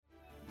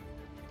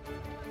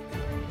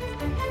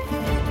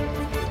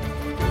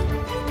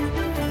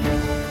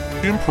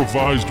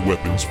Improvised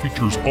Weapons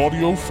features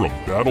audio from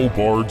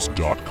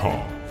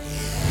BattleBards.com.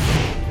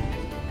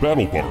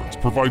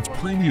 BattleBards provides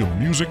premium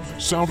music,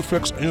 sound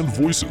effects, and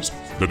voices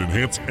that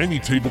enhance any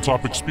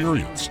tabletop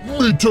experience.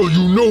 Me tell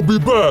you no be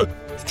bad.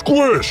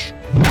 Squish!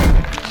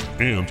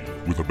 And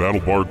with a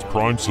BattleBards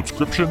Prime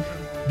subscription,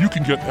 you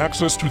can get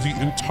access to the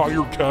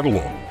entire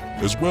catalog,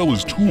 as well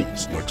as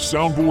tools like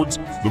soundboards,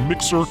 the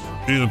mixer,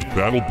 and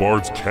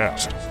BattleBards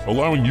Cast,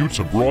 allowing you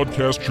to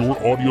broadcast your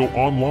audio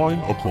online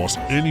across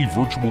any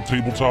virtual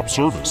tabletop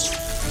service.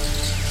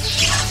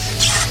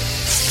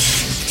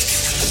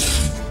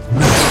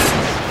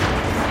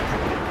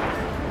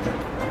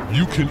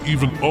 You can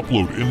even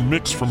upload and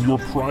mix from your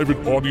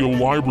private audio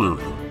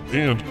library.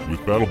 And with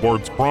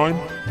BattleBards Prime,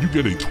 you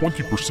get a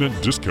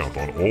 20% discount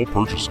on all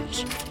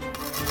purchases.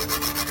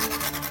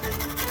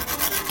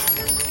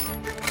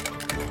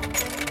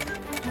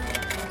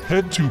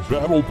 Head to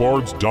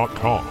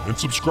BattleBards.com and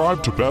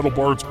subscribe to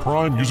BattleBards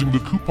Prime using the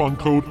coupon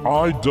code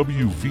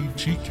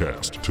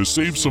IWVTcast to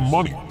save some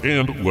money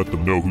and let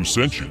them know who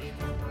sent you.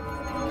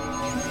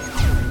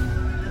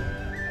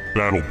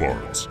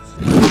 BattleBards.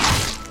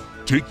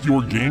 Take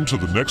your game to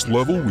the next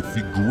level with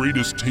the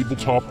greatest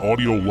tabletop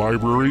audio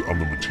library on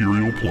the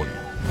material plane.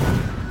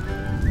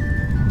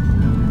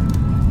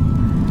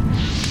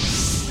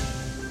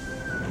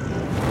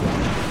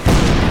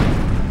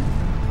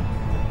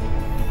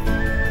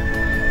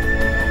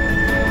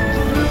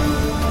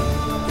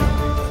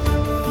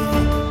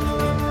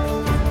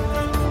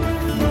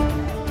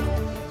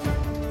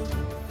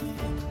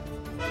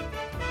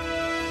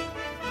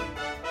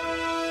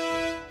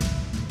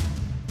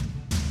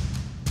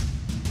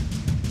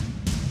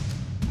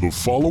 The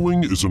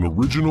following is an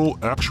original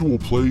actual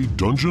play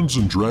Dungeons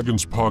 &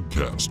 Dragons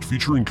podcast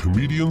featuring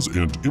comedians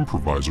and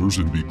improvisers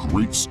in the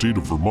great state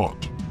of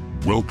Vermont.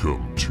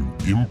 Welcome to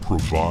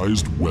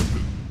Improvised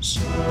Weapons.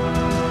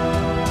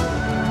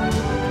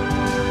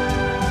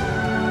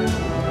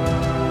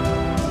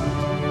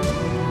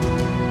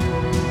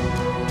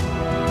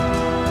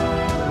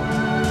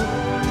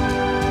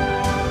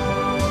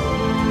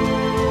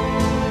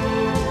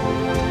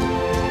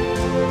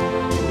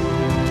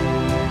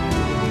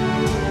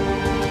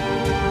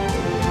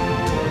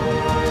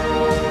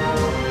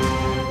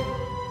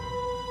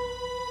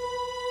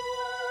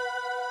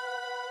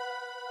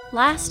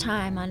 Last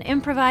time on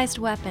Improvised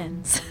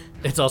Weapons.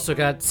 It's also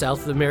got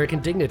South American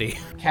dignity.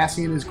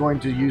 Cassian is going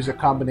to use a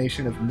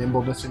combination of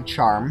nimbleness and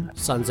charm.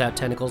 Sun's out,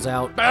 tentacles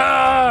out.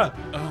 Ah!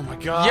 Oh my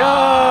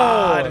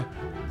god!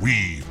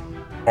 We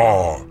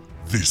are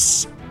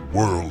this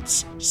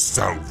world's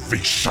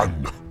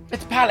salvation.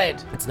 It's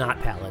Pallid! It's not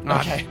Pallid.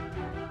 Okay.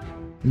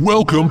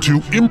 Welcome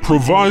to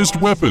Improvised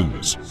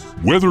Weapons.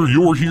 Whether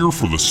you're here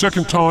for the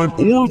second time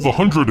or the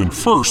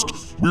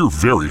 101st, we're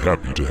very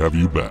happy to have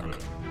you back.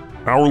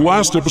 Our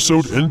last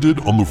episode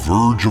ended on the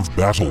verge of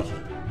battle.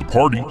 The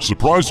party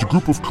surprised a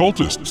group of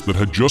cultists that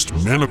had just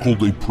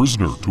manacled a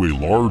prisoner to a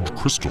large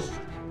crystal.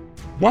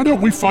 Why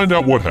don't we find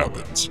out what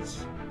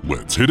happens?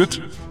 Let's hit it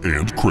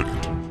and crit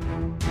it.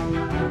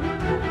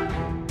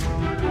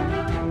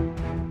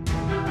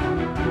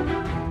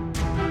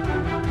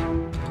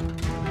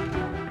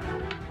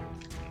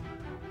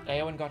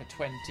 Eowyn got a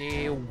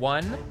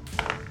 21,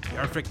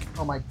 Perfect.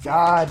 Oh my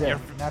god,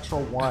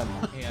 natural 1.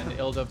 and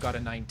Ildov got a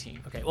 19.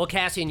 Okay, well,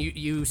 Cassian,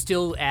 you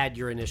still add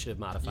your initiative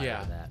modifier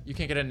Yeah, to that. you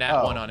can get a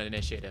nat 1 Oh. on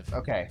initiative.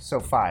 Okay, so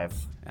 5.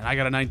 And I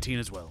got a 19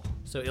 as well.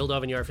 So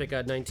Ildov and Yarfik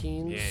got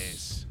 19s?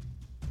 Yes.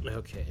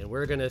 Okay, and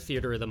we're going to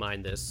Theater of the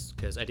Mind this,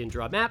 because I didn't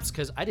draw maps,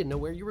 because I didn't know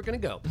where you were going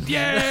to go.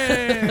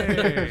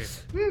 Yay!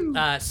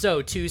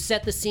 So to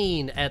set the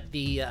scene at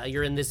the,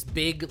 you're in this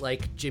big,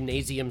 like,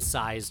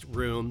 gymnasium-sized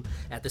room.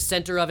 At the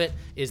center of it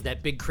is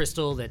that big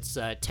crystal that's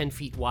 10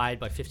 feet wide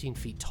by 15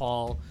 feet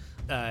tall.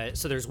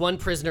 So there's one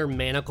prisoner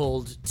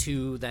manacled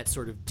to that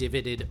sort of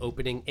divoted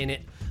opening in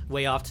it.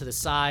 Way off to the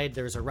side,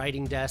 there's a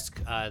writing desk.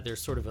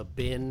 There's sort of a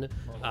bin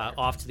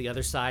off to the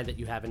other side that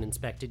you haven't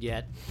inspected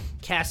yet.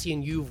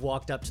 Cassian, you've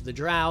walked up to the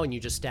drow and you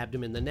just stabbed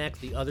him in the neck.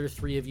 The other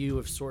three of you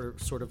have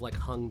sort of like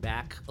hung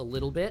back a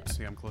little bit.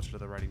 See, I'm closer to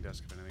the writing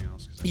desk if anything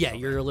else. Yeah,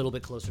 you're a little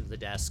bit closer to the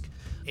desk.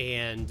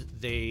 And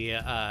the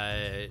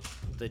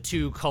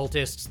two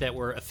cultists that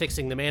were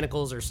affixing the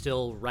manacles are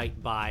still right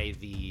by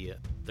the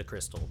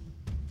crystal.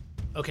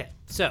 Okay,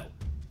 so,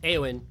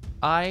 Eowyn.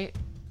 I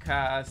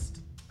cast,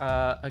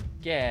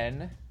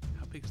 again.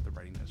 How big is the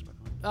writing desk, by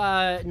the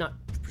way? Not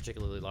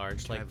particularly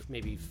large, like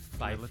maybe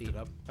 5 lift feet. it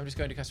up? I'm just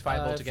going to cast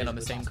Firebolt again on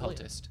the physically same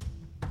possible, yeah. cultist.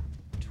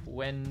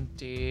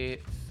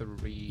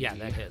 23. Yeah,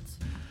 that hits.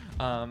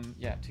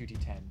 Yeah,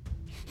 2d10.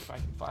 If I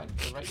can find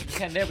the right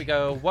d10. There we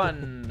go.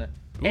 1,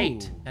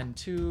 8, Ooh. and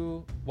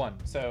 2, 1.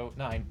 So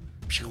 9.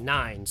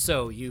 9.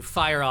 So you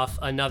fire off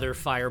another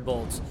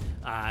firebolt,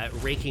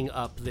 raking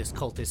up this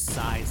cultist's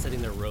side,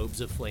 setting their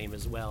robes aflame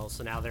as well.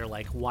 So now they're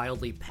like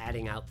wildly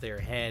patting out their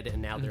head,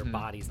 and now their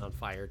body's on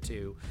fire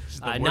too.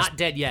 Not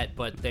dead yet,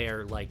 but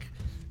they're like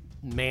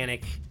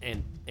manic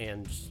and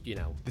you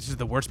know. This is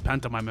the worst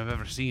pantomime I've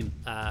ever seen.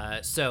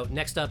 So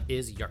next up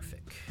is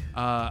Yarfik.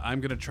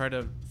 I'm gonna try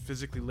to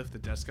physically lift the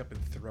desk up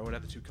and throw it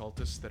at the 2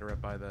 cultists that are up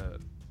by the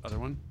other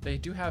one? They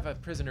do have a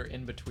prisoner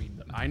in between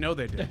them. I know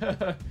they do.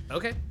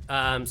 Okay.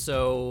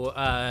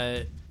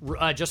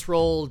 Just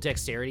roll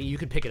dexterity. You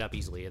can pick it up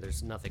easily.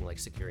 There's nothing like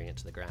securing it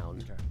to the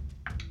ground. Okay.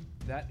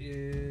 That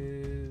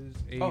is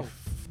a Oh.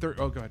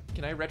 go ahead.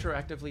 Can I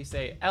retroactively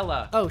say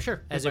Ella? Oh,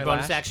 sure. As With a my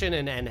bonus lash? action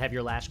and have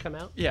your lash come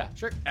out? Yeah.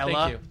 Sure. Ella.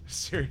 Ella? Thank you.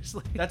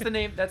 Seriously? That's the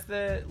name. That's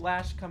the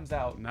lash comes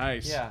out.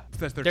 Nice. Yeah.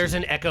 That's 13. There's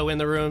an echo in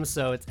the room,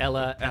 so it's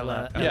Ella.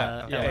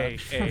 Yeah. A.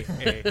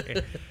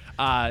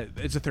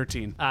 It's a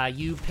 13.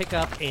 You pick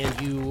up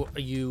and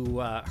you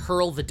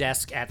hurl the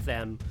desk at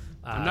them.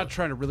 I'm not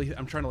trying to really.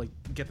 I'm trying to like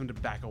get them to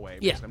back away.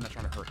 Yeah. Because I'm not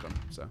trying to hurt them.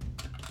 So.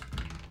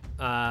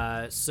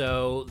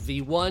 So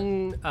the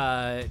one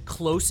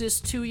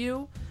closest to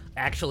you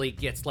actually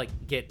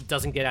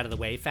doesn't get out of the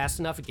way fast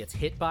enough. It gets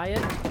hit by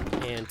it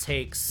and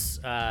takes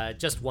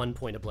just 1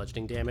 point of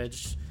bludgeoning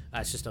damage.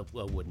 It's just a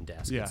wooden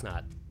desk. Yeah. It's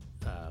not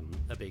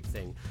a big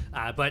thing,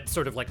 but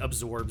sort of like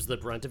absorbs the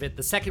brunt of it.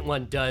 The second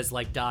one does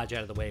like dodge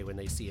out of the way when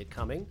they see it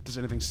coming. Does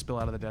anything spill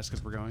out of the desk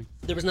as we're going?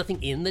 There was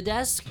nothing in the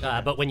desk,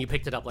 but when you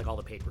picked it up, like all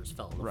the papers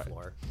fell on the Right.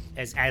 floor,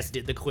 as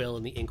did the quill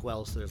and the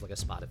inkwell. So there's like a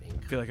spot of ink.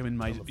 I feel like I'm in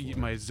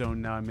my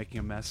zone now. I'm making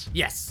a mess.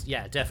 Yes,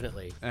 yeah,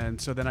 definitely. And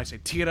so then I say,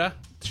 Tira,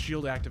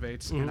 shield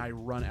activates, and I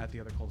run at the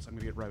other cultist. I'm going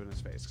to get right in his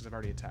face because I've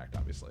already attacked,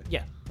 obviously.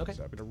 Yeah. Okay.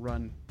 So I'm going to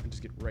run and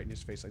just get right in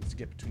his face. Like, just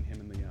get between him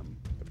and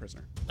the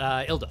prisoner.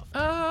 Ildov.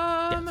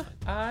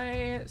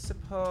 I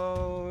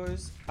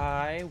suppose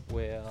I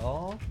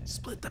will.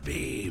 Split the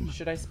beam.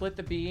 Should I split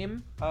the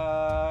beam?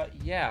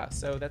 Yeah,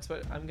 so that's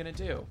what I'm gonna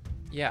do.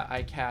 Yeah,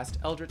 I cast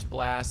Eldritch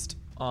Blast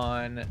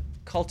on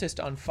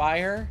Cultist on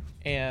Fire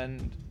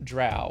and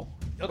Drow.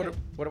 Okay.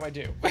 What do I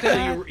do?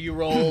 So you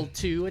roll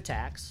 2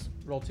 attacks.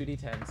 Roll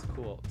 2d10s.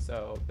 Cool.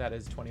 So that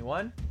is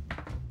 21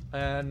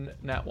 and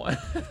nat 1.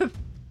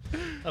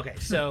 Okay,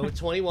 so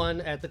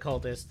 21 at the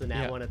cultist, the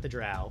nat Yeah. 1 at the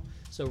drow.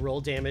 So roll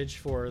damage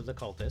for the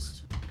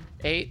cultist.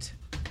 8,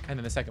 and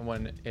then the second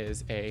one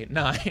is a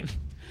 9.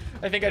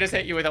 I think I just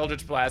hit you with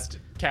Eldritch Blast,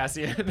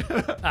 Cassian.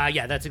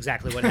 Yeah, that's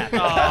exactly what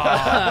happened.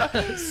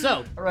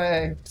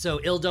 Hooray. So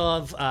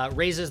Ildov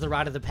raises the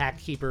Rod of the Pact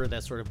Keeper,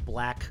 that sort of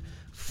black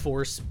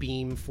force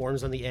beam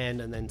forms on the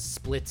end and then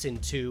splits in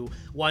 2.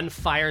 One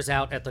fires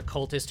out at the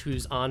cultist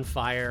who's on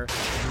fire,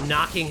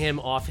 knocking him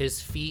off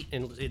his feet,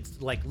 and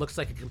it's like looks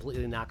like it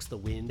completely knocks the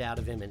wind out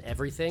of him and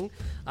everything.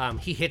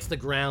 He hits the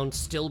ground,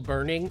 still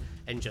burning,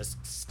 and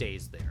just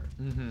stays there.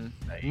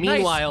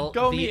 Meanwhile, Nice.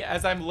 Go me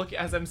as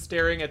I'm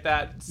staring at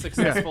that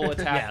successful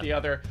attack. Yeah. The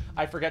other,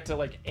 I forget to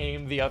like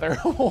aim the other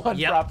one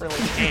Yep. properly.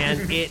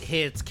 And it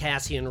hits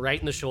Cassian right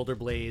in the shoulder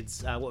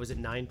blades. What was it,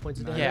 9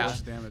 points of damage? Yeah.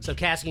 Damage. So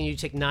Cassian, you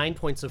take 9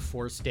 points of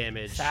force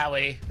damage.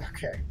 Sally.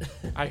 Okay.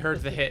 I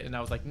heard the hit and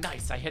I was like,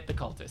 nice. I hit the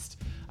cultist.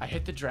 I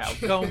hit the drow.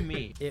 Go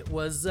me.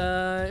 It's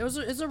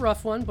a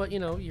rough one, but you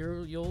know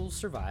you'll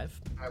survive.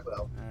 I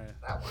will.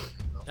 That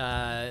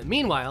one.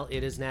 Meanwhile,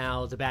 it is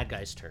now the bad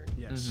guy's turn.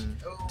 Yes.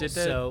 Did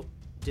the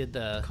Did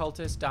the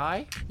cultist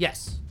die?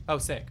 yes? Oh,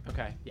 sick.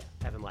 Okay. Yeah,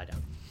 have him lie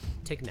down.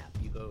 Take a nap.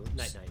 You go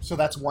night night. So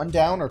that's 1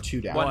 down or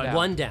 2 down? One down.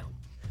 One down.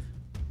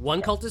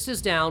 One cultist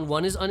is down.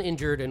 One is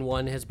uninjured, and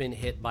one has been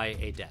hit by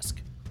a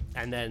desk.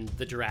 And then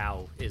the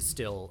drow is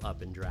still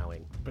up and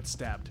drowning. But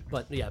stabbed.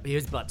 But yeah, he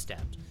was butt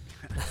stabbed.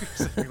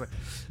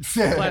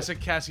 Classic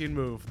Cassian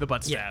move, the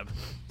butt Yeah. stab.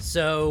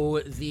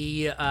 So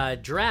the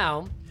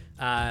drow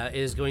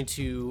is going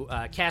to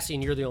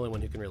Cassian. You're the only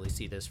one who can really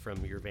see this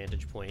from your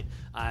vantage point.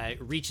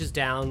 Reaches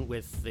down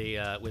with the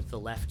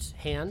left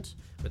hand,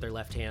 with their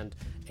left hand,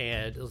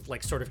 and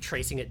like sort of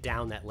tracing it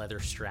down that leather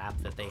strap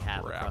that they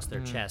have across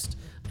their chest.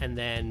 And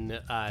then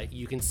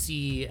you can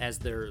see as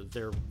their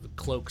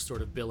cloak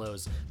sort of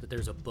billows that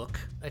there's a book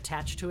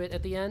attached to it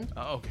at the end.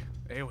 Oh, okay.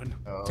 Eowyn.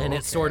 And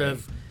it sort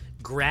of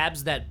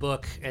grabs that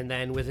book, and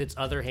then with its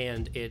other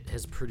hand, it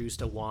has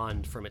produced a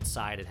wand from its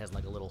side. It has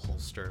like a little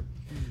holster.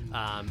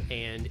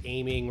 And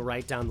aiming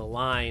right down the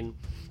line,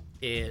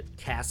 it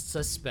casts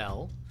a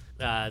spell.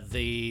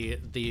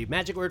 The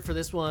magic word for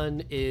this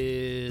one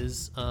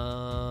is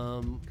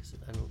 'cause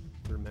I don't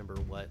remember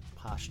what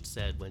Pasht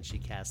said when she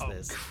cast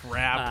this.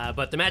 Crap.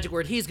 But the magic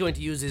word he's going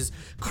to use is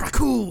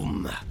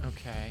Krakoom.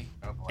 Okay.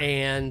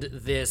 And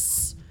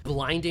this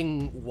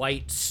blinding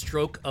white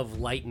stroke of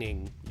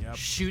lightning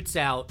shoots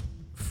out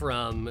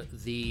from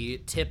the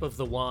tip of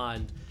the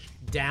wand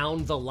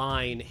down the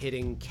line,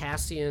 hitting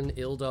Cassian,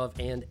 Ildov,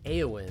 and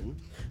Eowyn.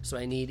 So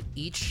I need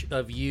each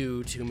of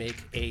you to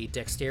make a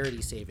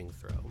dexterity saving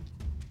throw.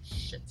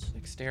 Shit.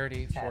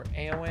 Dexterity for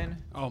Eowyn,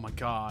 Oh my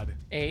god.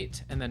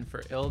 8, and then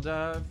for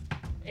Ildov,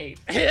 8.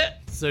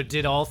 So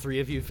did all 3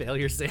 of you fail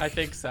your save? I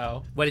think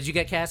so. What did you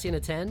get, Cassian? A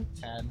 10?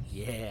 10.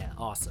 Yeah,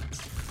 awesome.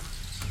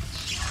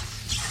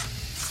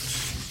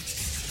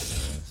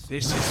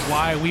 This is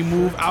why we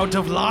move out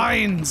of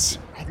lines.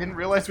 I didn't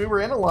realize we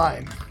were in a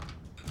line.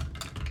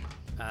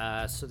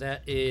 So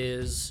that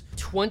is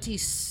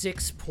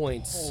 26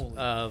 points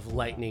of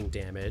lightning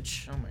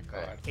damage. Oh my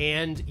god.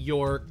 And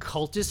your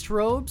cultist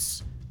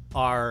robes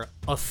are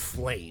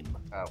aflame.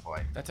 Oh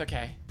boy. That's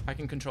okay. I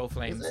can control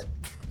flames. Is it?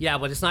 Yeah,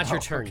 but it's not your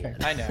turn okay.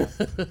 yet. I know.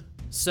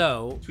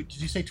 So,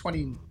 Did you say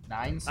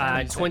 29?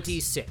 76?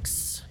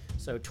 26.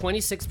 So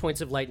 26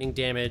 points of lightning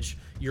damage.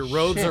 Your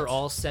robes Shit. are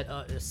all set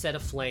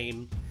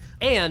aflame,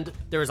 and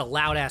there is a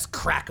loud ass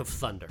crack of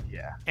thunder.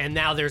 Yeah. And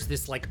now there's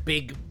this like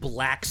big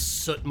black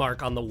soot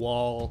mark on the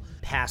wall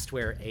past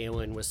where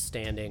Eowyn was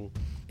standing.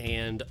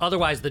 And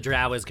otherwise, the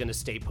drow is going to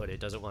stay put. It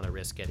doesn't want to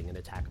risk getting an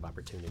attack of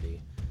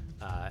opportunity.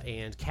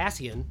 And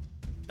Cassian.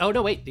 Oh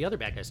no, wait! The other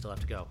bad guys still have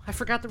to go. I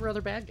forgot there were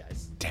other bad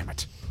guys. Damn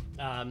it.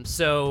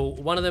 So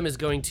one of them is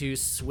going to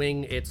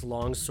swing its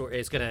longsword.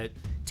 It's going to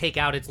take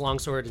out its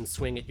longsword and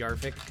swing at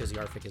Yarvik because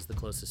Yarvik is the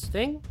closest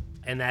thing,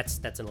 and that's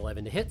an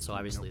 11 to hit. So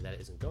obviously that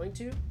isn't going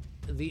to.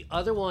 The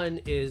other one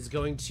is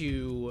going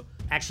to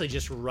actually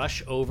just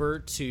rush over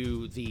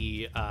to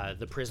the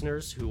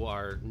prisoners who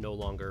are no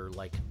longer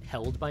like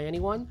held by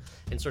anyone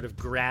and sort of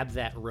grab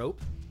that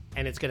rope,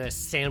 and it's going to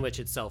sandwich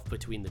itself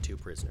between the two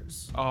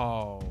prisoners.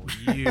 Oh,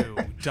 you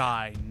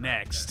die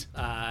next.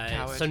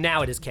 So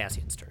now it is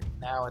Cassian's turn.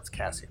 Now it's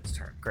Cassian's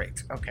turn.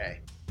 Great. Okay.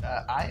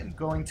 I am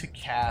going to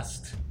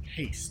cast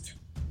Haste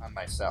on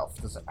myself.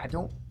 I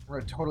don't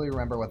totally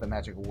remember what the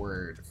magic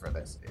word for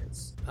this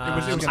is.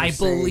 I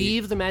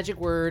believe the magic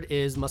word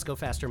is must go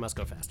faster, must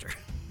go faster.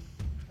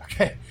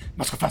 Okay.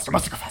 Must go faster,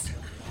 must go faster.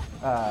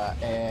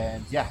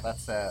 And yeah,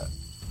 that's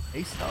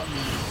Haste on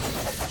me.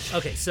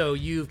 Okay, so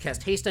you've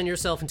cast haste on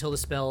yourself until the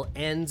spell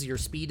ends. Your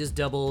speed is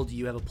doubled.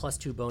 You have a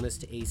 +2 bonus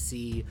to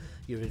AC.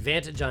 You have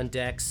advantage on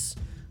Dex,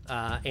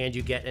 and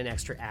you get an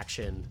extra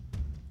action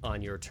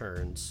on your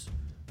turns.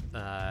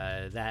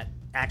 That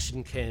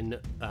action can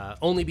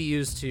only be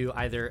used to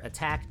either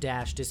attack,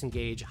 dash,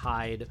 disengage,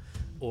 hide,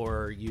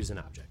 or use an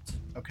object.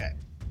 Okay.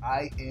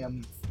 I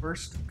am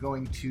first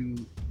going to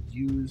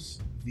use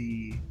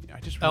the... I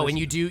just Oh,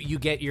 realized- and you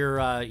get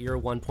your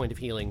 1 point of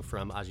healing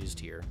from Aju's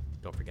Tear.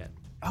 Don't forget.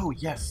 Oh,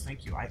 yes,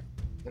 thank you. I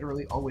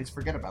literally always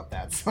forget about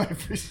that, so I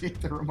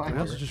appreciate the reminder.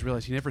 I also just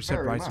realized he never said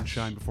Very rise and much.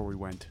 shine before we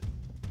went.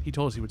 He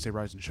told us he would say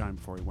rise and shine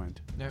before he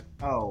went. No,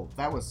 Oh,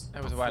 that was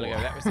that was a while ago.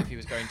 That was if he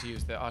was going to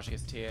use the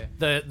Arceus Tier.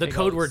 The Big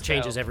code old word spell.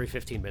 changes every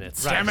 15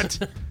 minutes. Damn it!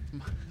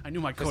 I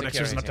knew my codex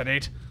wasn't up to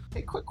date.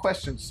 Hey, quick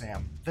question,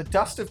 Sam. The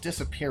Dust of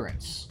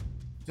Disappearance,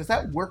 does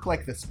that work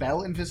like the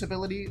spell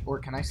invisibility, or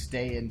can I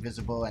stay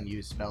invisible and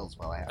use spells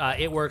while I have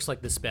It works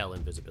like the spell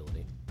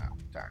invisibility. Oh,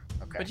 darn.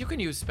 Okay. But you can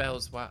use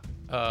spells while...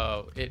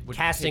 Oh, it would...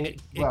 Casting, take-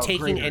 Well,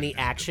 taking greater any invisibility.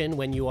 action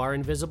when you are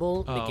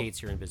invisible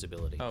negates your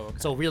invisibility. Oh, okay.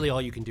 So really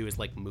all you can do is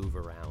like move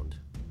around.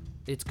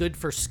 It's good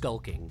for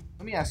skulking.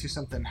 Let me ask you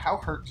something. How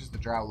hurt does the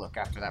drow look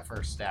after that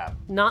first stab?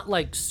 Not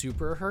like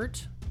super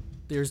hurt.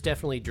 There's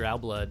definitely drow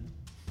blood,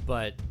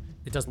 but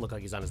it doesn't look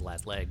like he's on his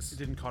last legs. It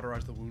didn't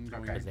cauterize the wound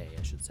going Okay. in.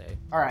 I should say.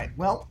 All right.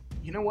 Well,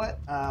 you know what?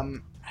 I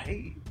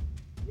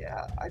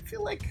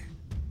feel like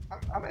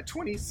I'm at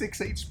 26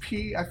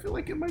 HP. I feel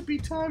like it might be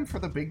time for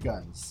the big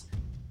guns.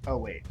 Oh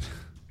wait,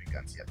 big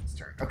guns yet this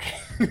turn.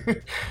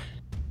 Okay.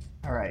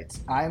 All right.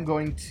 I'm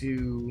going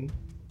to.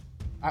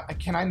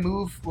 Can I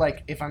move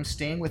like if I'm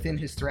staying within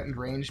his threatened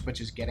range, but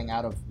just getting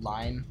out of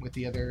line with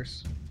the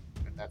others?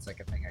 That's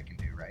like a thing I can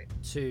do, right?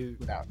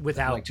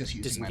 Without like just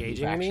using my move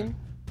disengaging, I mean? action.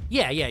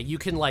 Yeah, you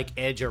can like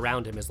edge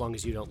around him as long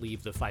as you don't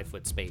leave the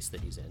 5-foot space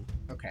that he's in.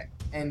 Okay.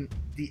 And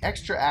the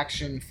extra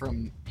action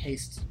from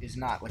haste is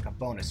not like a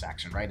bonus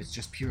action, right? It's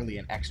just purely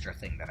an extra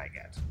thing that I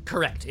get.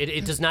 Correct.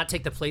 It does not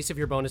take the place of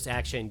your bonus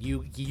action.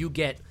 You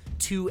get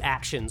 2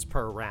 actions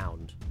per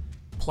round,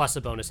 plus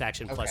a bonus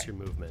action, plus Okay. your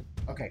movement.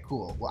 Okay,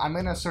 cool. Well, I'm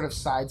gonna sort of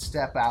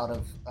sidestep out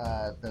of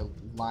the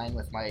line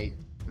with my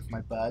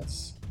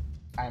buds.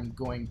 I'm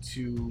going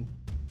to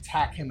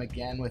attack him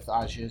again with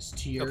Aja's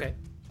Tear. Okay.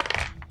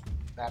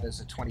 That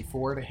is a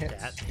 24 to hit.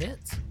 That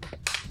hits.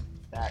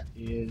 That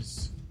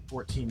is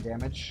 14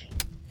 damage.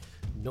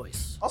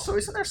 Nice. Also,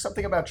 isn't there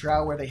something about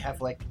Drow where they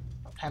have like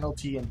a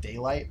penalty in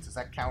daylight? Does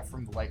that count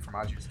from the light from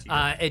Aja's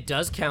Tear? It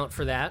does count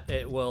for that.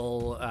 It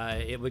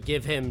would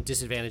give him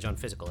disadvantage on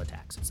physical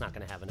attacks. It's not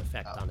going to have an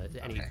effect on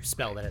any okay.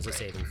 spell that has a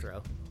saving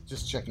throw.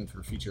 Just checking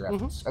for future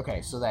reference.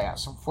 Okay, so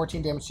so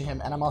 14 damage to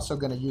him, and I'm also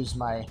going to use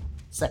my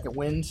second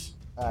wind,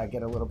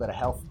 get a little bit of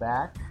health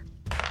back.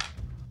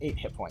 8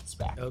 hit points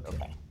back.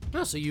 Okay.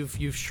 Oh, so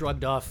you've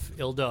shrugged off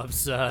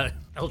Ildov's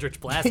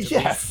Eldritch Blast. At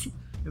Yes.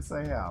 Yes,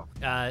 I have.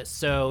 least.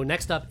 So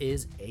next up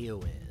is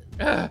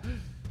Eowyn.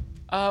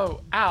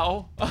 Oh,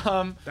 ow.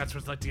 That's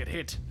what's like to get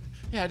hit.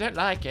 Yeah, I don't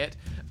like it.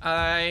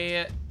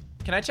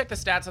 Can I check the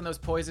stats on those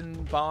poison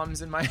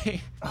bombs in my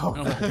Oh,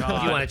 Oh my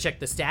god. You want to check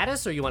the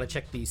status, or you want to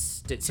check the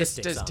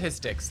statistics? on them?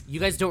 statistics? You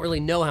guys don't really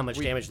know how much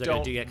We damage they're going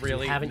don't to do yet because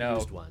really you haven't know.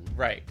 used one.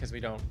 Right, because we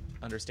don't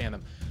understand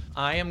them.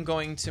 I am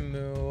going to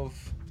move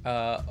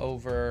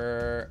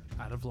over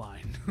Out of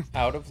line.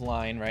 out of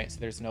line, right? So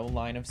there's no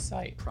line of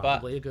sight.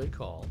 Probably a good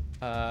call.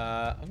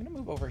 But I'm gonna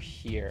move over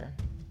here.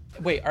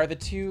 Wait, are the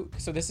two?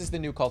 So this is the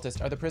new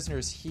cultist. Are the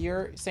prisoners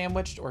here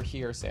sandwiched or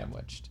here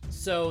sandwiched?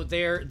 So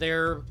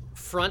they're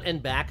front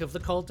and back of the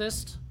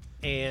cultist,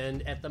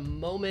 and at the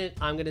moment,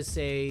 I'm gonna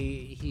say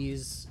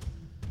he's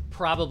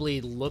probably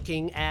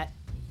looking at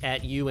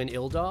you and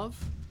Ildov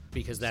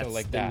because that's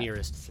like the that.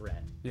 nearest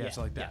threat. Yeah,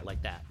 so like that. Yeah,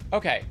 like that.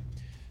 Okay.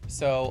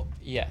 So,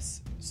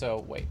 yes.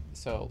 So, wait.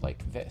 So,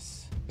 like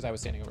this. Because I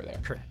was standing over there.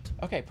 Correct.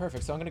 Okay,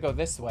 perfect. So I'm going to go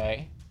this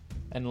way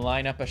and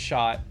line up a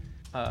shot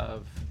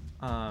of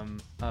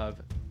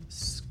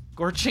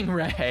Scorching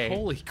Ray.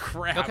 Holy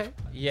crap. Okay.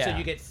 Yeah. So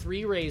you get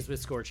 3 rays with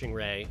Scorching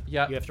Ray.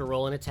 Yep. You have to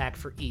roll an attack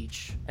for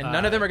each. And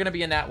none of them are going to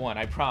be in that one,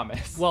 I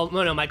promise. Well,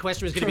 no. My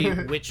question was going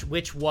to be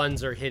which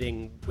ones are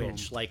hitting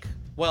which. Like,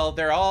 Well,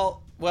 they're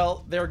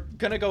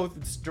going to go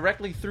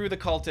directly through the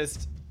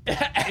cultist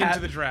Into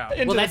the drow.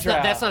 well, that's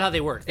not how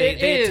they work. They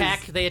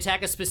It they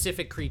attack a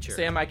specific creature.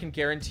 Sam, I can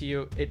guarantee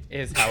you it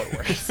is how it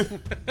works.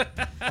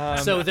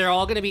 So they're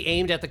all going to be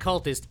aimed at the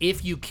cultist.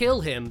 If you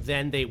kill him,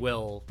 then they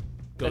will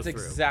go That's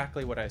through.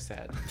 exactly what I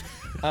said.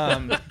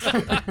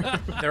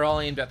 They're all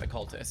aimed at the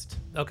cultist.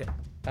 Okay.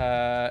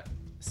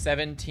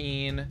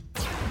 17.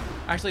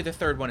 Actually, the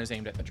third one is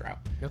aimed at the drow.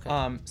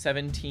 Okay.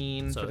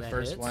 17 So for the that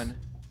first hits. one.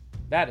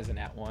 That is a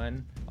nat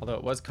 1, although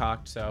it was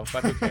cocked, so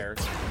but who cares?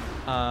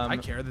 I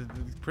care. The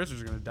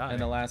prisoners are going to die. And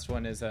the last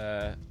one is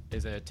a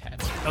 10.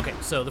 Okay.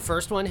 So the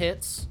first one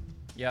hits.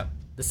 Yep.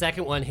 The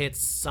second one hits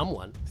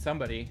someone.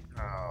 Somebody.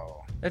 Oh.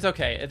 It's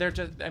okay.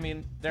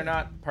 They're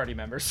not party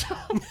members. So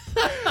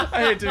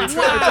I hate to be it's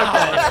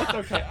okay.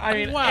 It's okay. I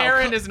mean, Wow.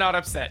 Aaron is not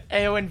upset.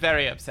 Eowyn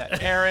very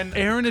upset. Aaron is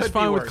could be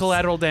fine with worse.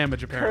 collateral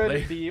damage, apparently.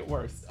 Could be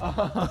worse.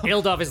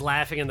 Ildov is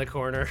laughing in the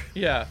corner.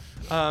 Yeah.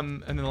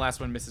 And then the last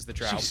one misses the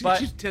drow. She's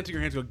But tenting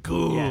her hands going,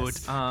 good,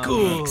 Yes.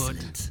 good.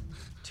 Excellent.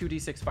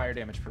 2d6 fire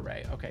damage per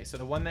ray. Okay, so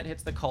the one that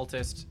hits the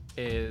cultist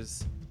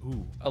is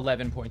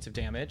 11 points of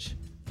damage.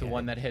 The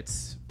one that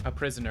hits a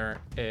prisoner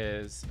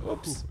is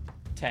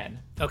 10.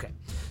 Okay.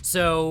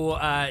 So they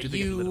get lit of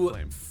you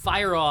flame?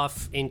 fire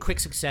off in quick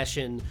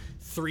succession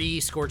 3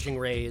 scorching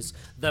rays.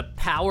 The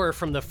power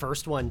from the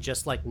first one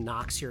just like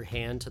knocks your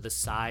hand to the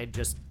side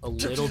just a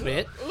little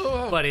bit,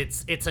 but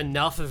it's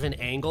enough of an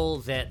angle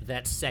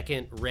that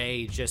second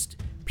ray just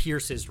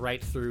pierces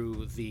right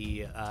through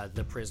the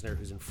prisoner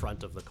who's in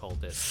front of the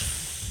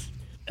cultist.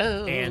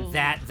 Oh. And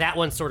that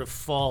one sort of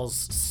falls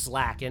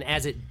slack, and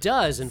as it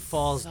does and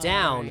falls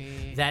down,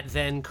 that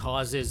then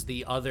causes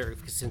the other,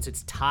 since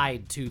it's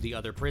tied to the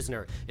other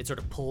prisoner, it sort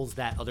of pulls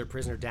that other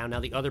prisoner down. Now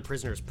the other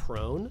prisoner is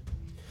prone.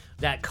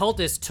 That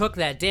cultist took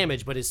that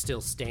damage but is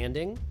still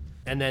standing,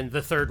 and then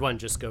the third one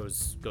just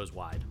goes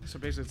wide. So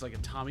basically, it's like a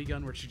Tommy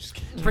gun where she just.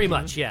 Pretty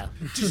much, yeah.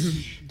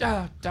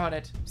 Ah, darn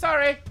it.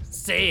 Sorry.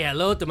 Say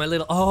hello to my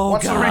little. Oh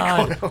What's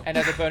God. the recoil? And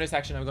as a bonus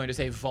action, I'm going to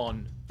say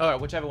Von. Or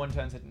whichever one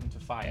turns it into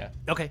fire.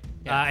 Okay.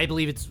 I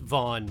believe it's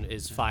Vaughn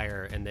is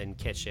fire, and then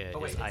Ketche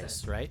wait, is is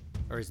ice, right?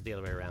 Or is it the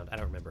other way around? I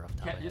don't remember off the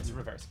top of my head. It's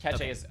reverse.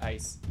 Ketche is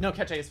ice. No,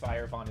 Ketche is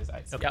fire. Von is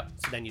ice. Okay. Yep.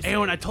 So then you.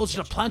 Eowyn, say I told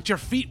you to plant your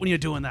feet when you're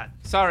doing that.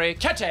 Sorry.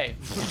 Ketche!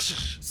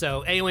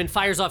 So Eowyn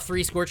fires off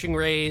 3 scorching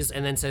rays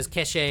and then says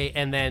Keshe,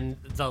 and then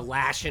the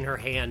lash in her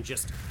hand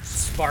just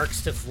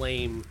sparks to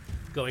flame,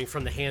 going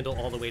from the handle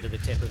all the way to the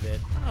tip of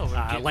it. Oh, we're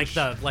getting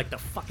like the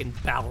fucking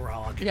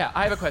Balrog. Yeah,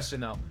 I have a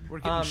question though. We're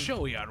getting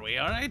showy, aren't we?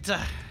 All right.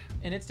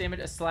 In its damage,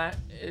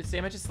 its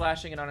damage is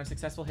slashing, and on a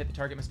successful hit, the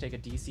target must take a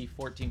DC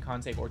 14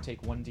 con save or take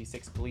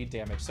 1d6 bleed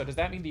damage. So does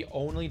that mean the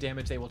only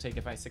damage they will take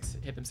if I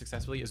hit them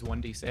successfully is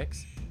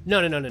 1d6?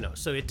 No.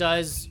 So it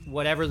does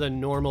whatever the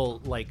normal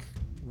like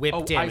whip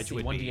Oh, damage I see.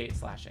 would 1d8 be.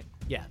 slashing.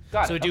 Yeah.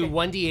 Got so it, do okay.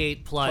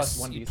 1d8 Plus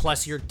 1d6.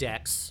 plus your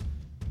dex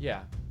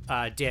Yeah.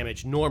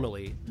 damage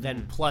normally,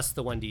 then plus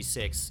the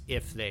 1d6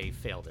 if they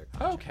fail their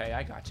con. Okay,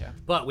 I gotcha.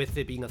 But with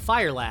it being a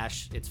fire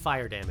lash, it's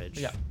fire damage.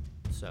 Yeah.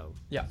 So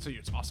Yeah. So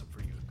it's awesome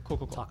for you.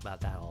 Cool. talk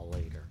about that all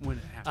later. When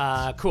it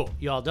happens. Cool.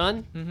 You all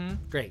done? Mm-hmm.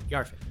 Great.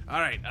 Yarfit. All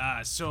right.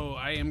 So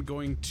I am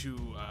going to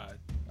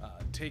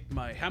take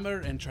my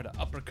hammer and try to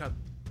uppercut,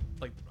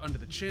 like under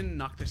the chin,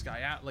 knock this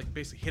guy out, like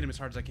basically hit him as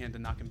hard as I can to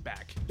knock him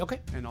back. Okay.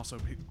 And also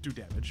do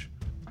damage.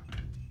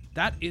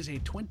 That is a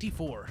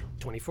 24.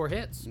 24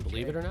 hits,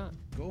 believe it or not.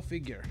 Go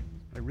figure.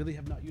 I really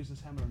have not used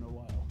this hammer in a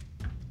while.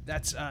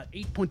 That's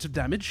 8 points of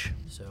damage.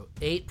 So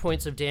 8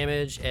 points of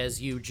damage as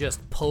you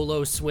just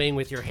polo swing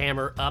with your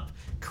hammer up,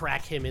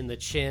 crack him in the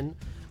chin,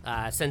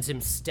 sends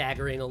him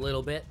staggering a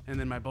little bit. And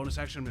then my bonus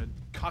action, I'm going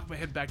to cock my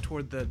head back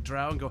toward the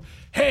drow and go,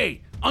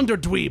 "Hey,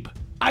 underdweeb,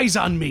 eyes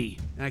on me!"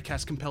 And I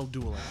cast Compel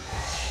Dueling.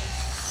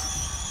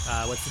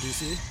 What's the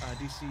DC?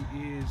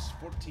 DC is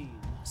 14.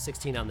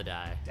 16 on the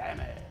die.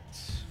 Damn it.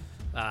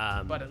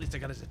 But at least I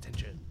got his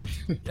attention.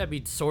 I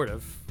mean, sort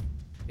of.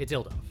 It's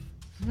Ildov.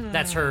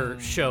 That's her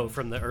show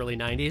from the early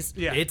 90s.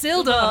 Yeah. It's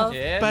Ildov.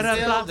 It's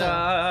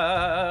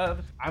Ba-da-ba-ba.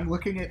 Ildov. I'm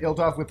looking at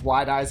Ildov with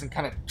wide eyes and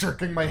kind of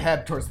jerking my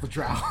head towards the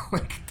drow.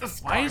 Like, this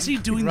Why is he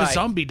doing the Right.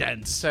 zombie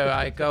dance? So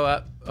I go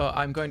up.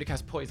 I'm going to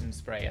cast poison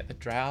spray at the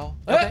drow.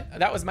 Okay.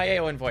 That was my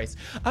Eowyn voice.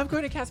 I'm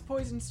going to cast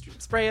poison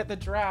spray at the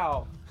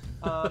drow.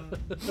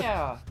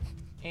 Yeah.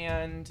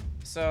 And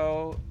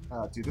so.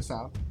 Do the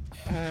sound.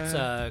 It's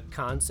a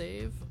con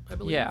save, I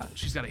believe. Yeah.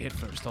 She's got to hit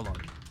first. Hold on.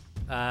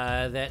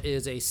 That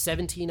is a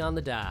 17 on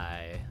the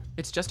die.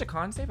 It's just a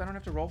con save? I don't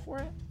have to roll for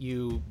it?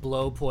 You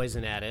blow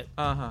poison at it.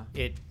 Uh-huh.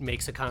 It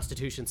makes a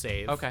Constitution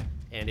save. Okay.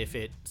 And if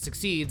it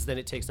succeeds, then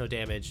it takes no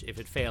damage. If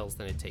it fails,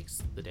 then it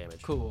takes the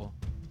damage. Cool.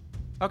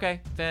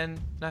 Okay, then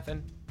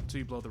nothing. So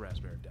you blow the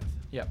raspberry of death.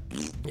 Yep.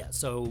 Yeah,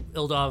 so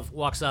Ildov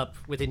walks up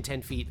within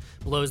 10 feet,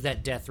 blows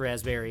that death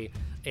raspberry,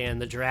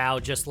 and the drow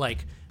just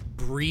like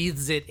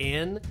breathes it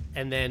in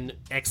and then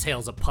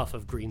exhales a puff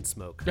of green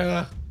smoke.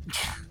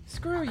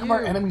 Screw you.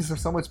 Our enemies are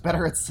so much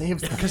better at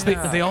saves than Because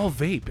they all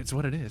vape. It's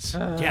what it is.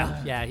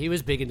 Yeah, he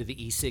was big into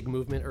the e-cig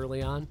movement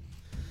early on.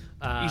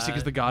 Isik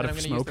is the god I'm of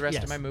going to use smoke. the rest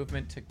Yes. of my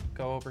movement to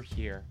go over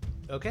here.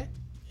 Okay.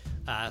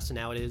 So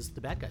now it is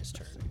the bad guy's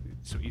turn.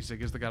 So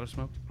Isik is the god of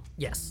smoke?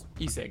 Yes.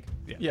 E-sig.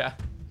 Yeah.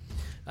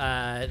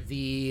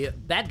 The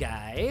bad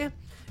guy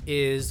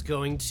is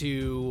going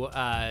to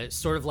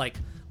sort of like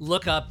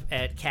look up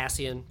at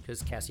Cassian,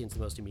 because Cassian's the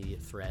most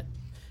immediate threat.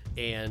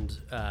 And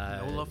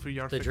love for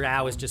Yarfik the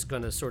drow is just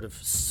going to sort of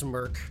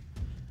smirk.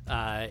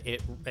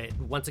 It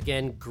once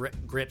again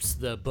grips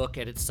the book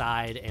at its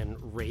side and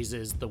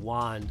raises the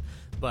wand,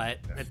 but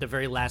at the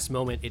very last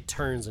moment it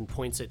turns and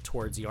points it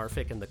towards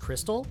Yarfik and the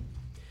crystal,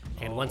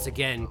 and once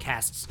again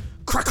casts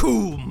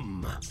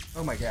Krakoom!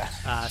 Oh my god.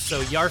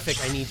 So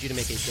Yarfik, I need you to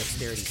make a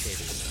dexterity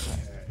saving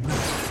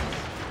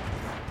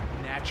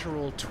throw.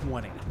 Natural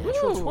 20.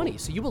 Natural 20,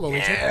 so you will only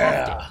take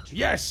half damage.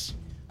 Yes!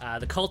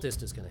 The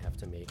cultist is going to have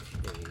to make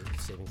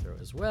a saving throw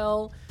as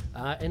well,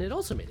 and it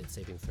also made its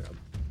saving throw.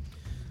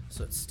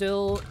 So it's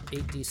still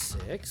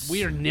 8d6.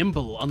 We are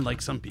nimble,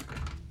 unlike some people.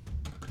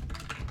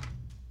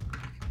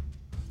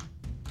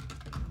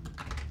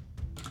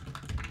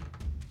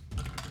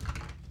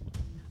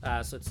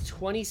 So it's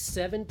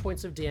 27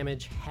 points of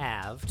damage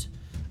halved,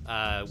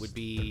 would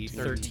be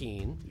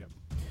 13.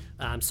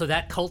 Yep. So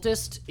that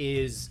cultist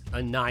is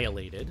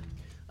annihilated.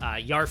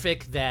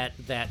 Yarfik, that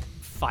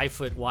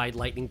 5-foot wide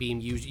lightning beam,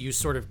 you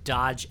sort of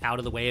dodge out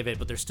of the way of it,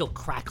 but there's still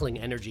crackling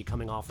energy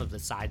coming off of the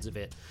sides of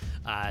it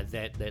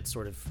that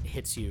sort of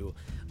hits you.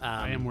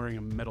 I am wearing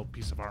a metal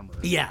piece of armor.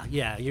 Yeah.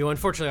 You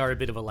unfortunately are a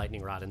bit of a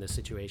lightning rod in this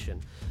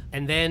situation.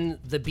 And then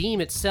the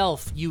beam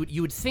itself,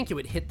 you would think it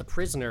would hit the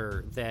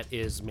prisoner that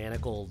is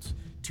manacled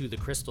to the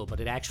crystal, but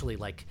it actually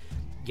like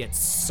gets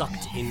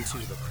sucked into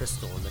the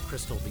crystal, and the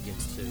crystal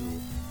begins to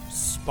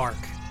spark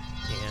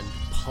and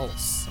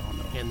pulse. Oh,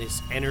 no. And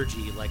this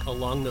energy, like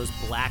along those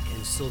black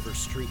and silver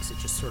streaks, it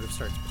just sort of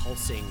starts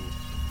pulsing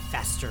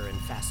faster and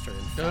faster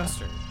and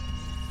faster.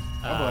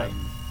 Oh boy.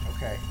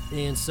 Okay.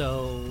 And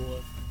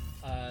so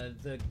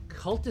the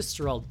cultists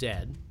are all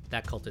dead.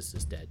 That cultist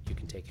is dead. You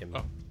can take him.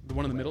 Oh, the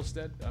one in the middle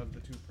stead of the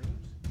two prisoners?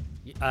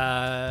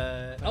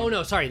 Oh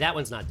no, sorry, that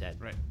one's not dead.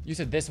 Right. You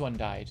said this one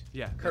died.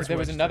 Yeah. Because there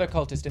was another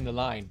cultist in the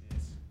line.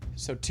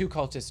 So 2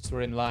 cultists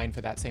were in line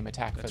for that same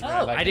attack. For the Oh,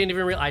 I lightning. didn't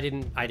even I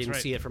didn't right.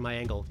 see it from my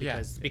angle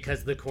Yeah.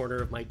 because the corner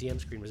of my DM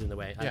screen was in the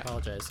way. I Yeah.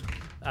 apologize.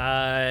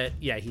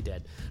 Yeah, he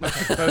did.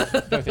 both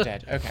are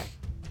dead. Okay.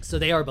 So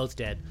they are both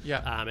dead.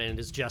 Yeah. And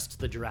it's just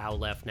the drow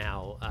left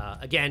now.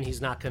 Again, he's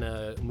not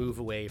gonna move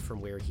away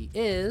from where he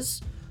is,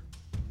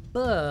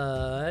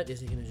 but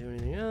is he gonna do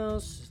anything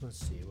else? Let's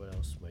see, what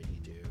else might he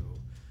do?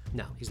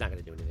 No, he's not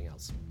gonna do anything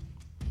else.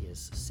 He has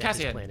set his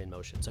Cassian. plan in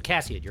motion. So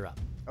Cassian, you're up.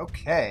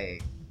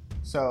 Okay.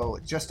 So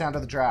just down to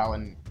the drow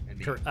and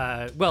me.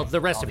 Well, the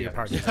rest of the your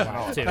others. party as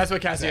well, too. That's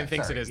what Cassian Yeah,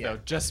 thinks sorry, it is, yeah. though.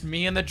 Just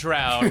me and the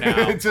drow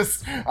now.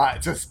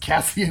 just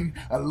Cassian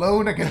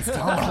alone against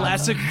all odds.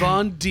 Classic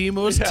Von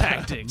Demos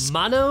tactics.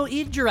 Mano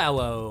y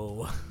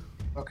drow.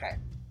 Okay.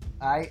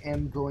 I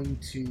am going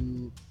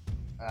to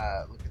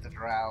look at the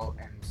drow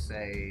and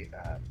say,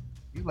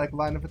 you like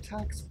line of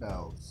attack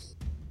spells.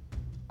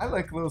 I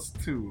like those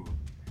too.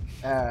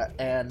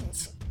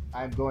 And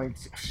I'm going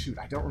to... Shoot,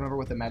 I don't remember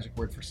what the magic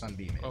word for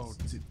sunbeam is. Oh,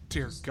 Is it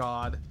dear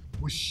God.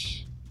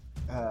 whoosh?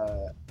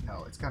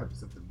 No, it's gotta be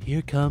something...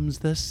 Here comes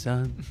the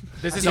sun.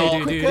 This is Do, all.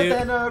 do, Quicker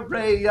than a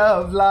ray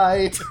of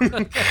light.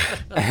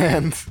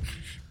 And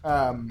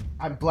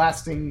I'm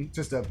blasting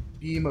just a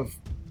beam of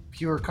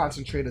pure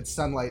concentrated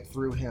sunlight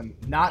through him,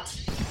 not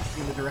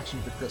in the direction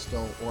of the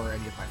crystal or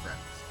any of my friends.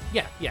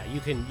 Yeah,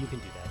 you can do that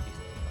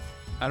easily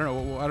enough. I don't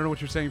know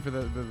what you're saying for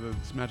the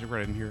this magic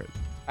word. I didn't hear it.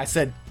 I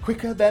said,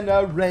 quicker than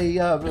a ray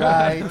of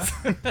light.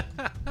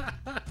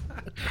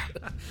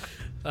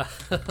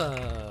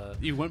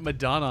 You went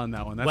Madonna on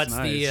that one. That's What's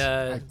nice.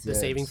 the did.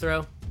 saving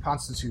throw?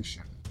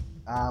 Constitution.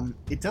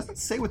 It doesn't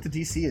say what the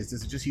DC is.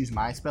 Does it just use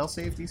my spell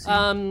save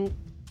DC?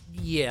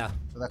 Yeah,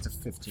 So that's a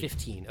 15.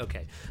 15.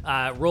 Okay.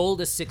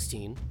 Rolled a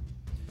 16.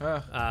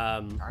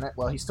 Darn it.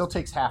 Well, he still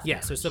takes half.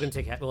 Yeah, so he's still going to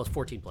take half. Well, it's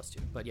 14 plus 2.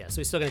 But yeah, so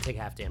he's still going to take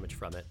half damage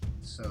from it,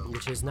 So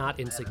which is not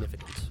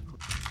insignificant.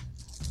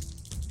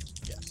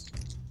 yes.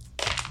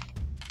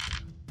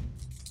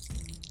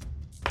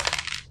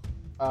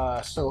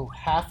 So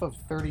half of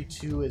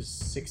 32 is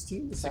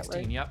 16. Is that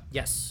 16, right? yep.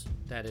 Yes,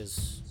 that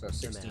is So the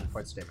 16 math.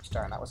 points of damage.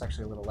 Darn, that was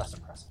actually a little less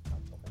impressive.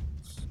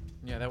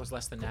 Yeah, that was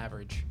less than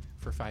average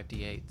for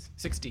 5d8s.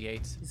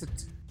 6d8s.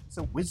 He's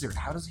a wizard.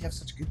 How does he have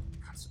such good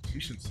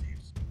Constitution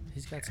saves?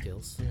 He's got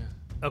skills. Yeah.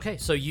 Okay,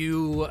 so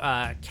you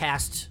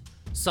cast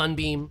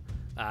Sunbeam.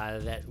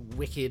 That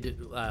wicked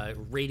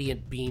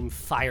radiant beam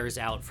fires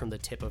out from the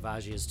tip of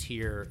Ajia's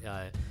tear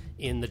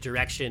in the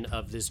direction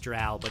of this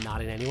drow, but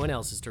not in anyone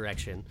else's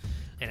direction.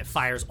 And it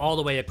fires all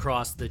the way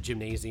across the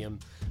gymnasium,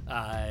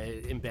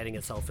 embedding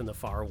itself in the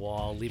far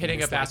wall, leaving Hitting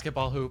a this, like-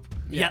 basketball hoop.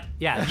 Yeah.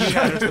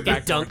 Shatters the It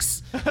backboard.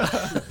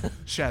 dunks.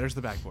 Shatters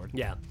the backboard.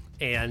 Yeah.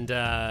 And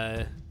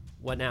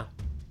what now?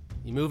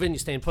 You moving? You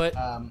staying put?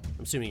 I'm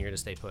assuming you're gonna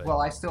stay put. Well,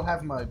 I still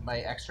have my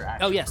extra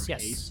action. Oh, yes, from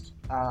yes. haste.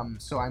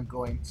 So I'm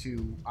going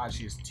to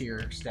Ajia's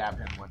tear, stab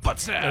him once. But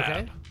stab.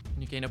 okay.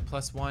 You gain a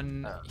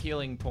 +1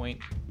 healing point.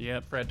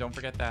 Yep. Fred, don't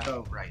forget that.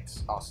 Oh, right.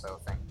 Also,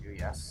 thank you.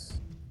 Yes.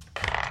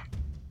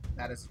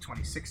 That is a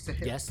 26 to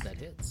hit. Yes, that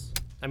hits.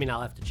 I mean,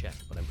 I'll have to check,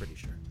 but I'm pretty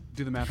sure.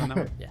 Do the math on that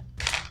one. Yeah.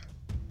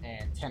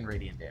 And 10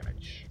 radiant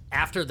damage.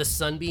 After the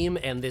sunbeam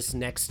and this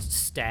next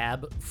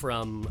stab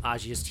from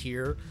Ajia's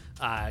tear,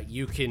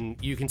 you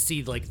can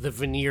see like the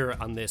veneer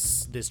on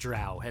this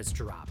drow has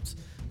dropped.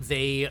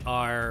 They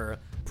are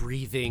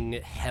breathing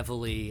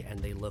heavily and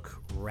they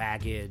look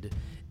ragged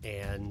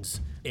and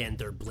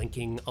they're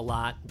blinking a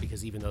lot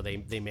because even though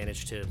they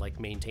managed to like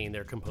maintain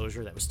their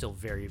composure, that was still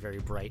very, very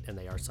bright, and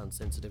they are sun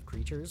sensitive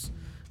creatures.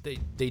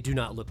 They do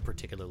not look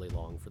particularly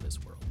long for this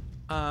world.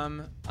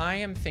 I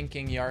am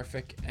thinking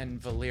Yarfik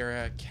and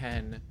Valera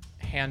can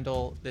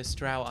handle this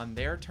drow on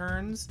their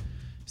turns.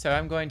 So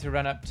I'm going to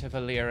run up to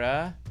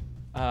Valera,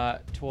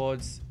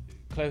 towards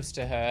close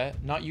to her,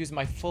 not use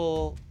my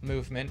full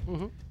movement,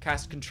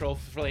 cast control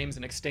flames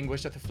and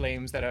extinguish the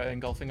flames that are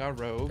engulfing our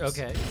robes.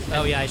 Okay.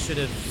 Oh yeah, I should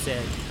have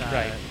said.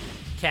 Right.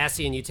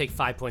 Cassian, you take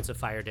 5 points of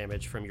fire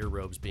damage from your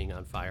robes being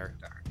on fire.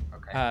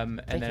 Okay.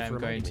 And you then for I'm going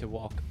reminding to me.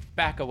 walk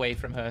back away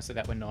from her so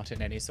that we're not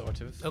in any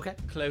sort of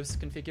close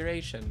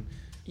configuration.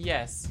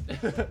 Yes.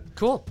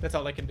 Cool. That's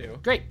all I can do.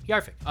 Great,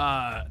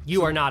 Yarfik.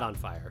 You are not on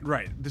fire.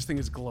 Right. This thing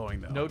is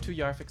glowing though. No two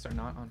Yarfiks are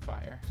not on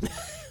fire.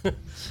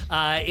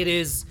 It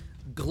is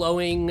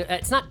glowing.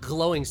 It's not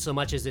glowing so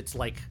much as it's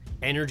like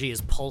energy is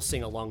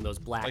pulsing along those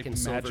black Like and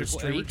silver magical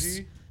streaks.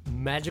 energy?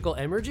 Magical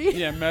energy?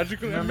 Yeah,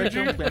 magical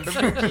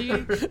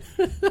energy.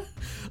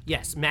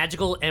 Yes,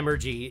 magical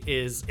energy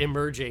is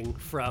emerging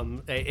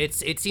from.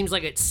 It seems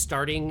like it's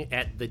starting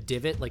at the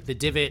divot, like the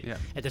divot Yeah.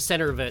 at the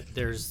center of it.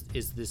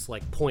 Is this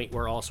like point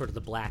where all sort of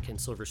the black and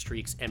silver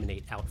streaks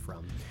emanate out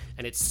from,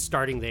 and it's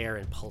starting there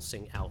and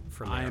pulsing out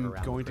from there. I am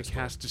around going the to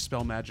crystal. cast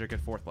Dispel Magic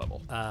at 4th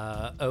level.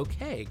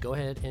 Okay, go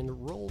ahead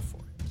and roll for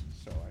it.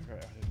 So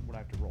what I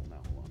have to roll now?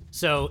 Hold on.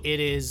 So it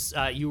is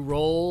you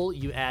roll,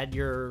 you add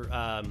your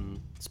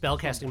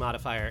spellcasting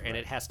modifier, and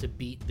it has to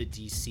beat the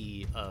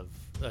DC of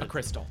A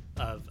crystal.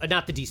 Of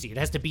not the DC. It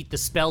has to beat the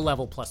spell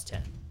level plus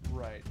 10.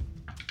 Right.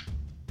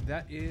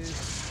 That is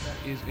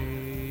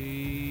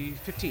a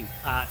 15.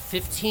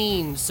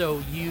 15.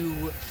 So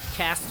you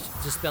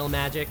cast Dispel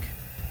Magic,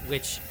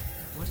 which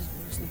where's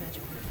the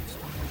magic word?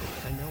 Dispel Magic?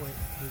 I know it.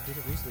 We did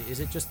it recently.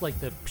 Is it just like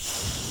the?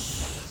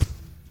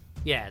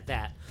 Yeah,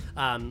 that.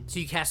 So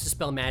you cast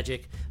Dispel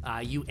Magic.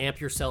 You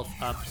amp yourself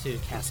up to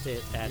cast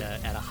it at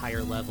a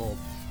higher level.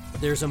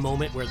 There's a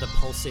moment where the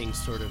pulsing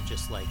sort of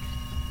just like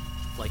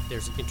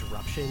there's an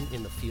interruption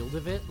in the field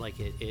of it, like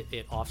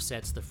it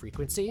offsets the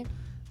frequency,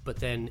 but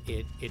then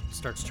it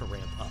starts to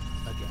ramp up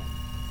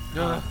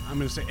again. I'm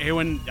going to say,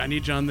 Eowyn, I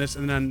need you on this,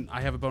 and then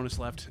I have a bonus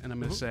left, and I'm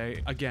going to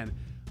say, again,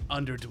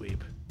 Underdweeb.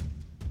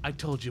 I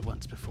told you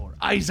once before,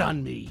 eyes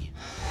on me.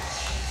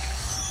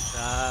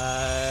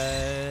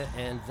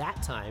 And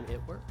that time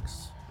it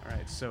works. All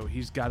right, so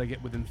he's got to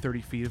get within 30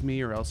 feet of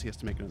me, or else he has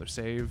to make another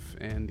save,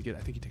 and I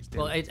think he takes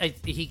damage. Well,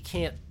 he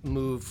can't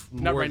move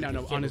more. Not right now, he no.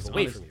 can't On move his,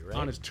 away on, his, from you, right?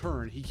 on his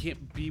turn, he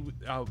can't be.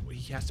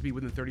 He has to be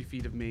within 30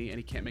 feet of me, and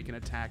he can't make an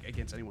attack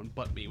against anyone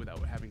but me without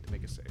having to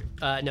make a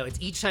save. No, it's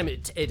each time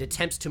it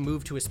attempts to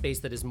move to a space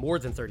that is more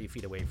than 30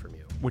 feet away from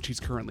you. Which he's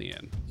currently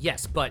in.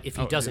 Yes, but if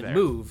he Oh, doesn't there.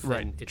 move,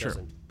 right, then it sure.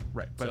 doesn't.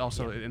 Right, but So,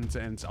 also, yeah.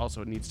 and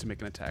also it needs to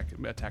make an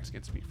attacks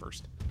against me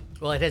first.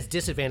 Well, it has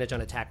disadvantage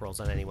on attack rolls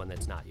on anyone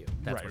that's not you.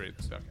 That's right, what right. it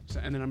is. Okay.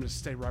 So, and then I'm going to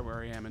stay right where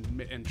I am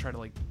and try to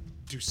like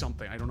do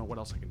something. I don't know what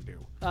else I can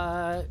do.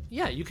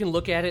 Yeah, you can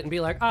look at it and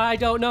be like, I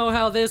don't know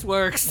how this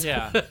works.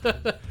 Yeah.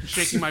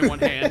 Shaking my one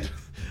hand.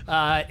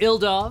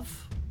 Ildov,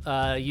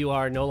 you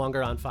are no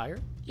longer on fire.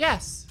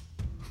 Yes!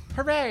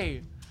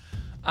 Hooray!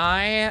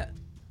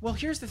 Well,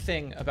 here's the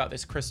thing about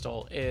this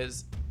crystal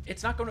is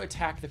it's not going to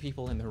attack the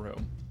people in the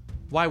room.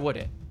 Why would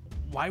it?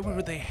 Why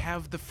would they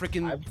have the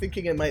freaking I'm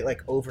thinking it might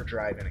like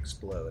overdrive and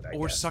explode. I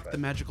or guess, suck but- the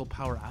magical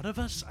power out of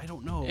us? I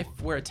don't know. If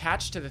we're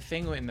attached to the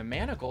thing in the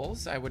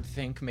manacles, I would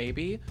think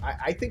maybe.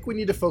 I think we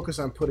need to focus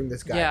on putting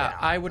this guy Yeah, down.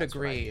 I would That's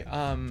what I agree.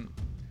 think.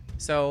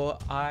 So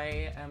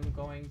I am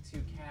going to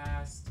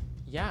cast.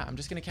 Yeah, I'm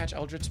just gonna catch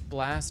Eldritch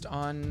Blast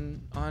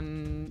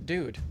on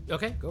dude.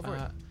 Okay, go for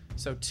it.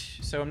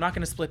 So I'm not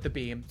gonna split the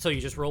beam. So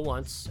you just roll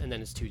once, and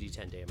then it's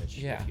 2d10 damage.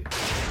 Yeah. If you-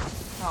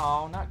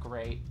 Oh, not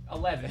great.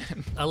 11.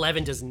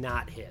 11 does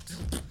not hit.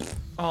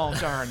 Oh,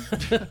 darn.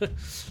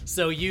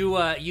 So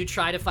you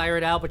try to fire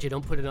it out, but you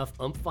don't put enough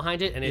oomph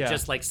behind it, and it Yeah.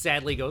 just like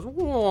sadly goes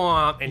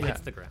whomp and hits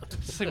the ground.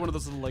 It's like one of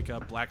those little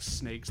like black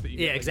snakes that you.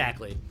 Yeah, get, like,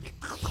 exactly.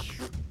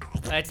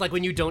 It's like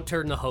when you don't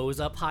turn the hose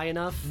up high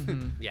enough.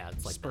 Yeah,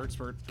 it's like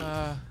Spurt.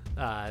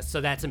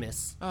 so that's a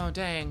miss. Oh,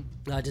 dang.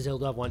 Does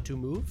Ildov want to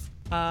move?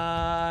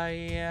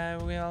 Yeah,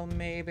 well,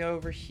 maybe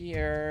over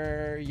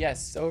here.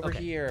 Yes, over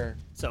Okay. here.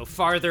 So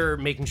farther,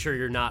 making sure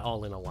you're not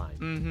all in a line.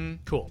 Mm-hmm.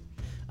 Cool.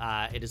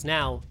 It is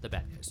now the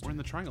bad guys. We're in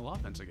the triangle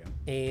offense again.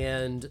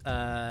 And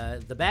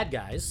the bad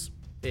guys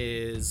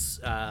is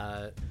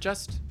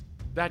Just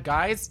bad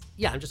guys?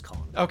 yeah, I'm just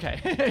calling them.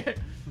 Okay.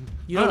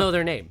 You don't know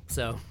their name,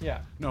 so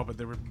Yeah. No, but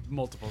there were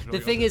multiple. the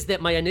thing is that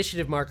my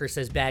initiative marker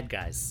says bad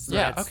guys. So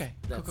Yeah, that's- okay.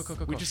 that's-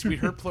 Cool. we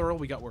heard plural.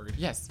 We got worried.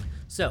 Yes.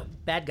 So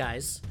bad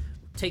guys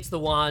takes the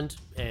wand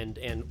and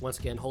once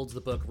again holds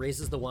the book,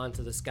 raises the wand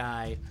to the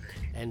sky,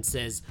 and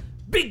says,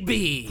 "Big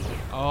B."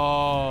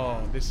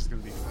 Oh, this is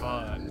gonna be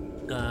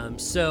fun.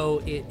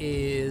 So it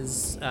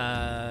is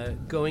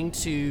going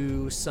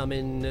to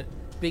summon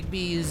Big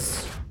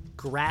B's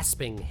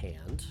grasping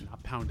hand.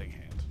 Not pounding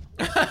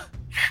hand.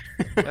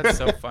 That's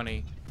so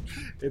funny.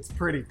 It's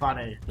pretty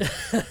funny.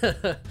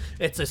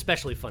 It's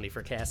especially funny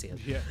for Cassian.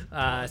 Yeah.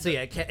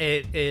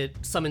 It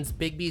summons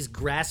Big B's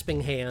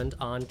grasping hand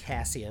on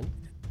Cassian.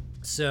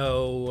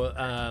 So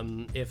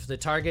if the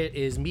target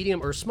is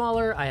medium or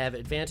smaller, I have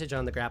advantage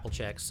on the grapple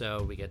check,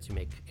 so we get to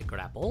make a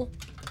grapple.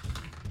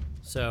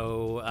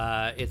 So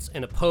it's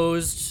an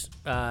opposed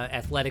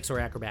athletics or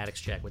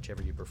acrobatics check,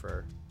 whichever you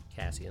prefer,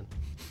 Cassian.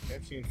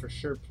 Cassian for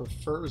sure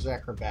prefers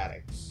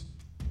acrobatics,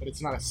 but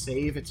it's not a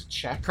save; it's a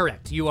check.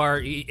 Correct.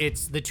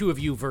 It's the two of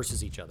you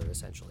versus each other,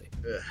 essentially.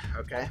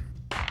 Okay.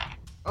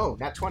 Oh,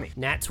 nat 20.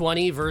 Nat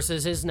 20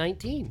 versus his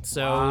 19.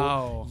 So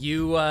Wow.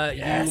 you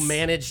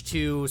manage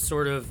to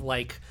sort of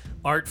like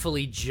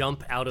artfully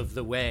jump out of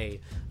the way.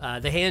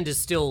 The hand is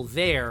still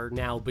there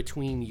now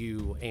between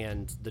you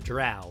and the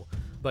drow,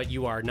 but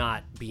you are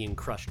not being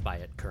crushed by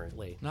it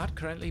currently. Not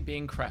currently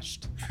being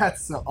crushed.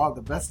 That's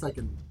the best I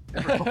can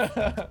ever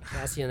hope.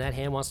 Cassian, that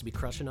hand wants to be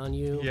crushing on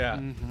you. Yeah.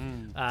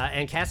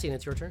 And Cassian,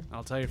 it's your turn.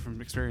 I'll tell you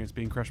from experience,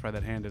 being crushed by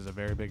that hand is a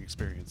very big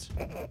experience.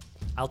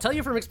 I'll tell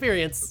you from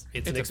experience,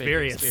 it's an a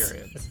big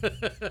experience.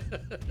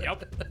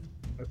 Yep.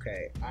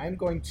 Okay, I'm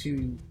going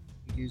to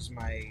use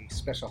my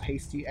special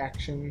hasty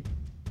action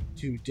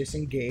to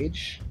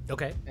disengage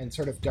Okay. and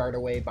sort of dart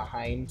away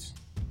behind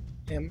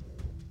him.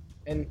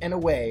 And in a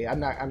way,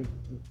 I'm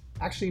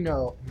actually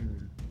no.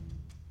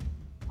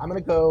 I'm gonna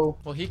go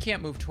Well, he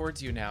can't move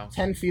towards you now.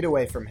 10 feet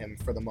away from him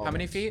for the moment.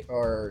 many feet?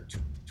 Or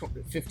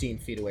 15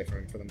 feet away from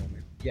him for the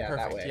moment. Yeah,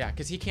 Perfect. that way. Yeah,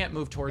 because he can't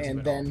move towards you And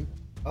at then,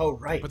 oh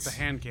right. But the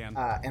hand can.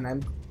 And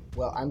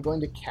I'm going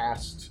to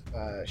cast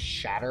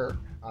Shatter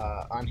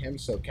on him.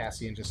 So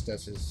Cassian just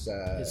does his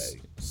His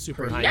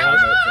super crazy high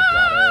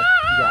note.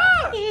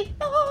 vibrato.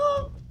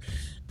 Yeah.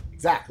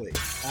 Exactly.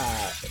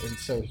 And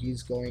so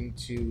he's going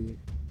to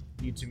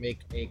need to make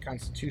a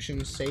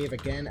Constitution save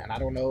again, and I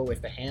don't know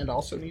if the hand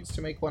also needs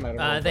to make one. I don't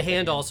know. The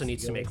hand also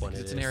needs to make one.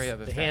 It's It an is. area of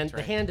the effect, hand. right?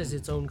 The hand is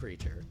its own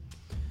creature.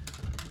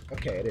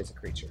 Okay, it is a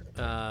creature.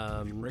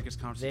 Break his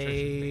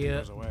concentration. He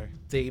goes away.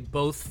 They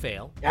both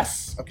fail.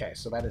 Yes. Okay,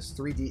 so that is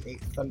 3d8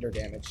 thunder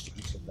damage to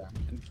each of them.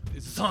 And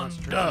it's a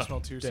concentration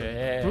spell too, so the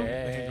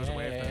hand goes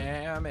away. If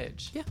that.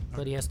 Damage. Yeah,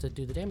 but he has to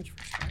do the damage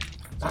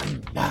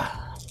first.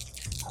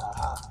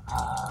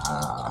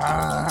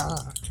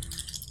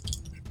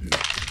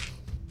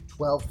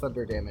 12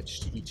 thunder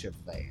damage to each of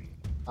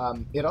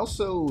them. It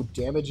also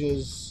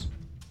damages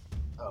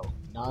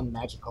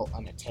non-magical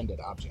unattended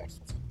objects.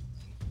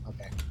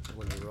 Okay.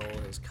 When we roll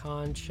his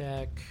con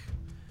check,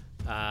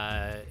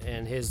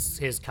 and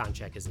his con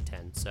check is a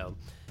 10. So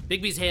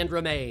Bigby's hand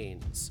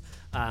remains.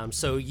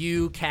 So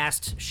you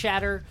cast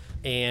Shatter,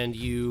 and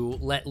you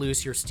let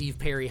loose your Steve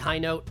Perry high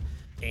note,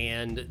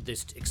 and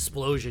this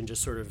explosion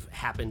just sort of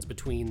happens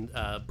between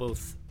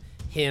both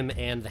him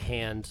and the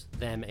hand,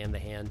 them and the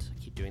hand.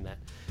 I keep doing that.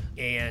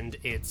 And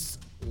it's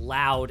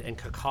loud and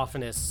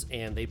cacophonous,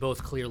 and they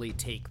both clearly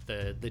take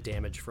the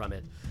damage from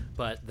it.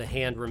 But the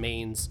hand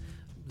remains.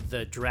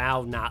 The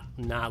drow not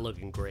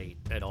looking great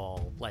at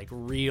all. Like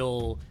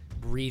real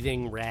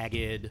breathing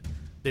ragged.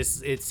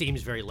 It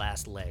seems very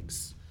last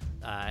legs.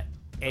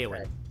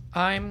 Eowyn.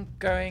 I'm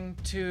going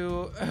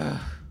to.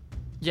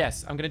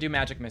 Yes, I'm going to do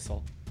Magic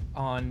Missile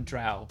on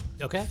Drow.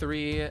 Okay.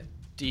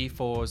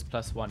 3d4s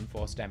plus 1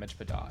 force damage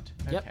per dot.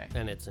 Yep. Okay.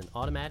 And it's an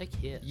automatic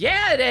hit.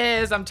 Yeah, it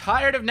is. I'm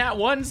tired of nat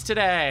 1s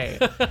today.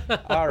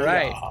 All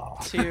right.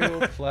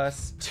 2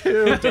 plus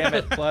 2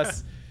 damage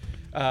plus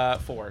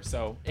 4,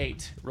 so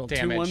 8 Roll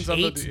damage. 2 ones on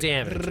 8 the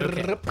damage.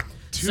 Okay.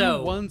 Two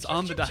So, ones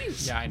on the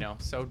dice. Yeah, I know.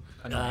 So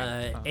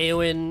annoying.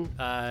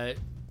 Eowyn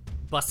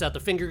busts out the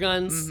finger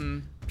guns,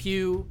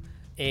 pew,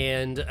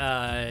 and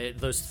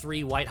those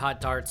 3 white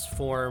hot darts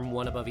form,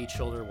 one above each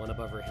shoulder, one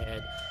above her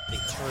head. They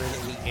turn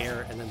in the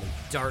air and then they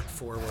dart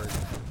forward,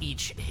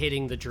 each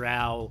hitting the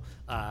drow.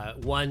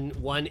 One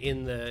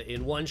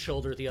in one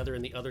shoulder, the other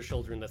in the other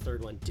shoulder, and the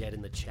third one dead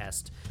in the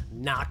chest,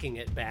 knocking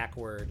it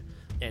backward.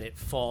 and it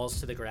falls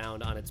to the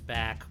ground on its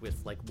back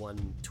with like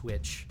one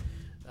twitch,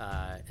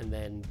 and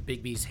then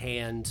Bigby's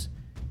hand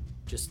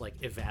just like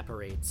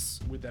evaporates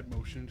With that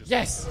motion, just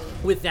Yes.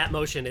 with that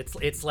motion.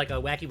 It's like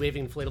a wacky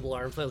waving inflatable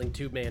arm flailing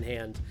tube man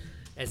hand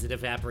as it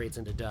evaporates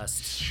into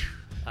dust.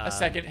 A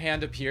second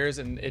hand appears,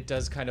 and it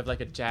does kind of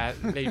like a jazz.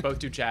 They both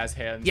do jazz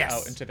hands Yes.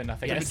 out into the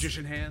nothing. Yes.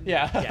 magician hand.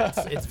 Yeah. Yeah,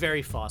 it's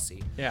very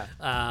Fossy. Yeah.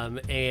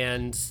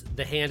 And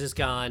the hand is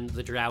gone.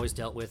 The drow is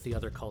dealt with. The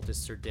other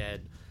cultists are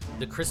dead.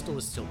 The crystal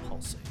is still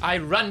pulsing. I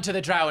run to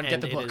the drow and get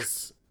And the it book.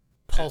 is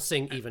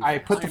pulsing even I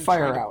put the I'm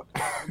fire trying out.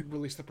 to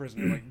Release the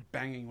prisoner, like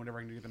banging whenever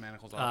I can get the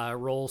manacles off.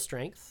 roll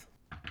strength.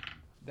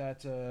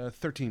 That's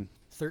 13.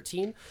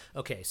 13.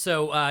 Okay,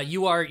 so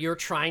you're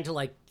trying to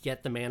like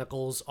get the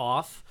manacles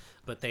off,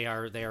 but they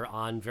are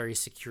on very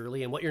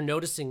securely. And what you're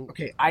noticing,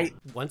 Okay,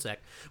 one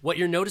sec. What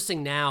you're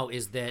noticing now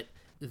is that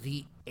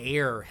the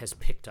air has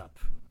picked up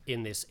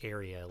in this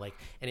area, like,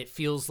 and it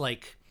feels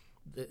like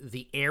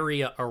the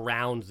area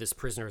around this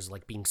prisoner is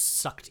like being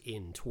sucked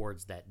in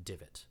towards that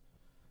divot.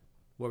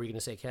 What were you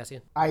gonna say,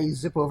 Cassian? I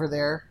zip over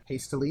there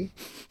hastily,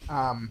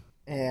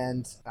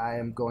 and I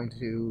am going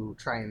to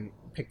try and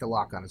pick the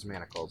lock on his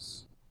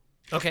manacles.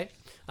 Okay,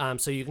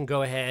 so you can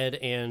go ahead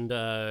and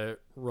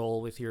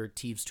roll with your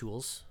Thieves'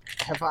 tools.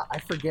 I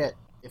forget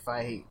if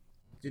I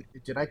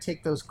did I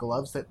take those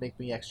gloves that make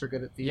me extra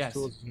good at these Yes.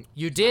 tools?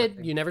 You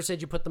did. You never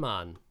said you put them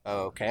on.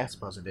 Okay, I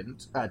suppose I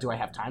didn't. Do I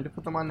have time to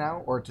put them on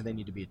now, or do they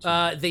need to be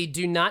attuned? They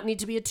do not need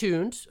to be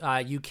attuned.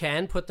 You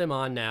can put them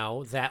on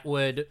now. That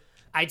would,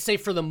 I'd say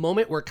for the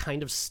moment, we're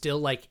kind of still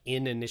like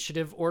in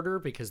initiative order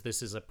because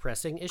this is a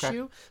pressing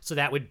issue. So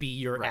that would be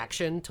your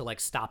action to like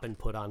stop and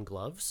put on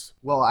gloves.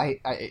 Well, I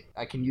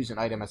can use an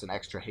item as an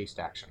extra haste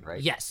action, right?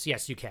 Yes,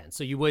 you can.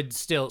 So you would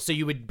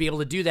be able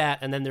to do that,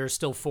 and then there's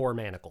still 4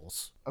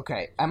 manacles.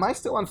 Okay. Am I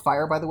still on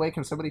fire, by the way?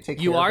 Can somebody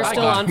take You care are of that?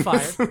 still on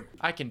fire.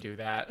 I can do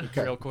that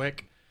real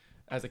quick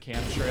as a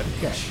cantrip.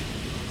 Okay.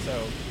 So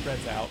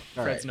Fred's out.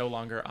 All Fred's right. no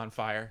longer on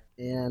fire.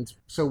 And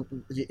so,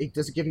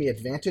 does it give me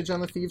advantage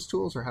on the thieves'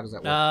 tools, or how does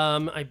that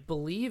work? I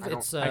believe don't-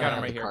 it's. I got have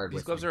him right the here. card These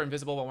with gloves me. are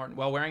invisible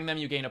while wearing them.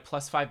 You gain a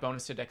 +5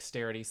 bonus to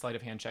dexterity, sleight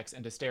of hand checks,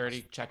 and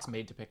dexterity checks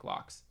made to pick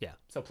locks. Yeah.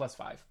 So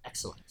 +5.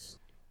 Excellent.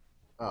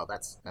 Oh,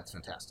 that's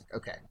fantastic.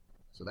 Okay,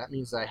 so that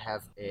means I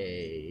have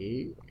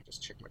a. Let me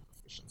just check my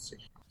proficiency.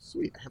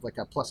 Sweet, I have like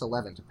a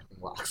 +11 to picking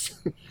locks.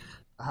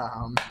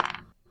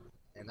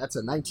 And that's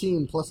a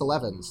 19 plus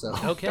 11, so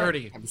Okay.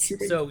 30. I'm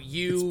assuming So it's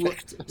you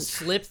picked.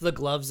 slip the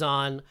gloves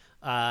on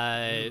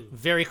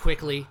very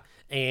quickly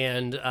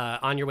and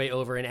on your way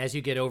over. And as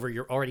you get over,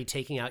 you're already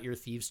taking out your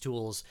thieves'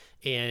 tools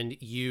and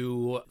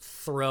you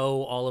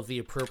throw all of the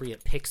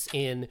appropriate picks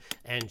in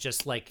and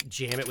just like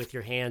jam it with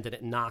your hand, and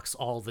it knocks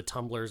all the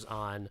tumblers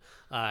on,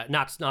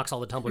 knocks all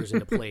the tumblers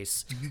into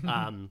place.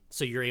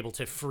 So you're able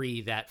to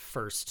free that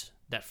first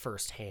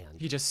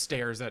hand. He just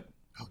stares at.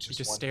 Oh, He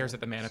just one stares hand. at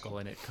the manacle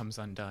and it comes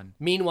undone.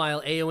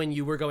 Meanwhile, Aowen,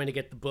 you were going to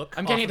get the book.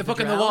 I'm off getting of the book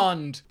and the drow.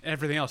 wand.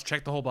 Everything else,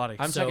 check the whole body.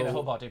 I'm checking the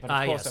whole body, but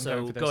of course I'm so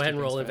going for those go ahead two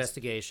and roll things first.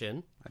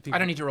 investigation. I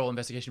don't need to roll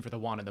investigation for the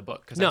wand and the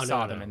book because No, I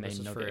saw no, them no, and they this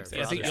is know for- they for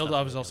exist. I think Yeah.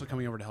 Ildov is also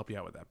coming over to help you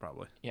out with that,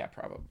 probably. Yeah,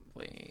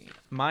 probably.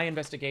 My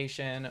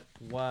investigation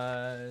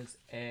was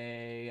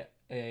a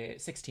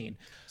 16.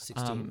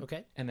 16,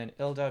 okay. And then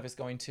Ildov is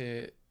going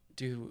to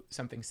do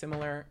something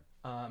similar,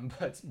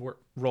 but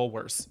roll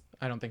worse.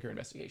 I don't think her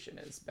investigation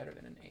is better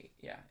than an 8.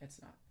 Yeah,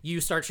 it's not. You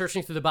start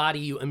searching through the body.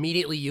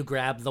 You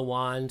grab the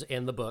wand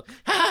and the book.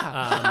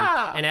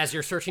 And as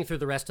you're searching through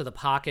the rest of the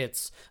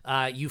pockets,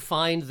 you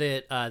find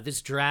that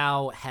this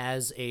drow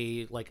has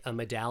a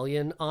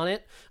medallion on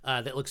it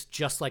that looks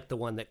just like the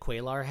one that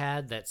Quaylar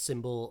had. That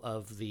symbol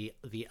of the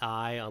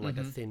eye on like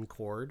a thin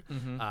cord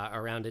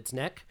around its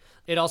neck.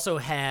 It also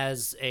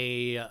has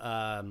a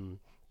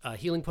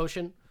healing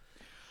potion.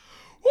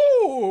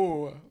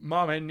 Ooh,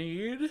 Mama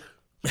need.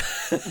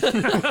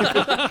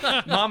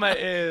 Mama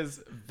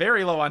is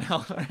very low on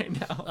health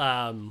right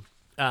now.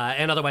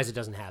 And otherwise, it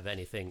doesn't have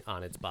anything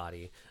on its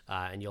body.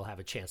 And you'll have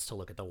a chance to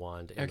look at the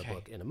wand in the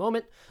book in a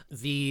moment.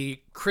 The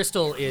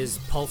crystal is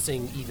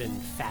pulsing even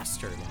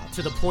faster now,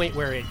 to the point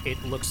where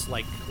it looks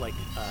like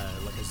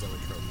a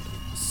zoetrope.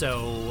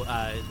 So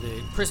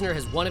the prisoner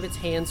has one of its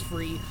hands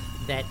free.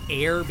 That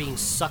air being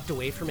sucked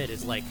away from it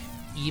is like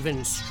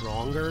even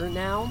stronger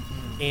now.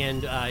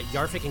 And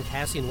Yarfik and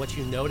Cassian, what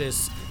you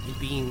notice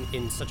being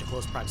in such a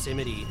close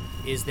proximity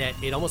is that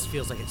it almost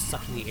feels like it's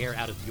sucking the air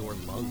out of your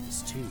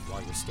lungs too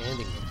while you're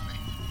standing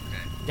there.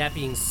 That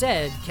being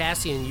said,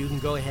 Cassian, you can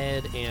go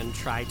ahead and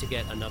try to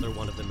get another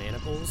one of the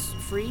manacles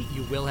free.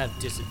 You will have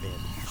disadvantage.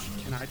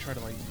 Can I try to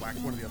whack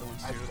one of the other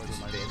ones too, like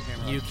with my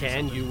hammer? You or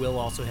can. something? You will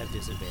also have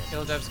disadvantage.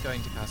 Ildov's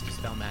going to cast a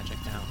spell magic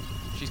now.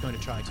 She's going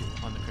to try to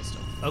on the crystal.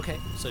 Okay,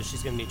 so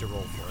she's going to need to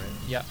roll for it.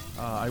 Yep.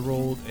 I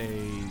rolled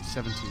a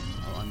 17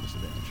 on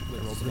disadvantage.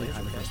 I rolled really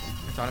high the Okay. first one.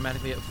 It's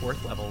automatically at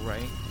 4th level,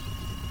 right?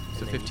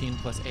 So And then 15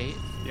 plus 8,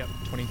 Yep.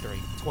 23.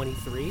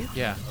 23?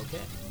 Yeah.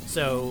 Okay.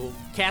 So,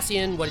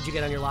 Cassian, what did you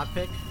get on your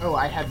lockpick? Oh,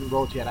 I hadn't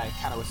rolled yet. I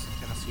kind of was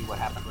gonna see what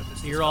happened with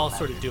this. You're all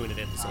sort of doing it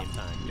at the same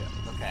time. Yeah.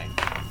 Okay.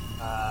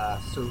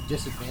 So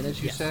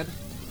disadvantage, you Yes. said?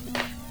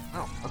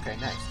 Oh, okay,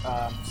 nice.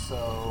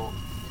 So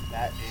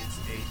that is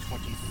a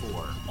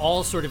 24.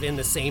 All sort of in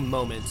the same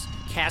moment.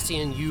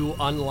 Cassian, you'd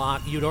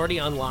already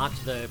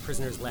unlocked the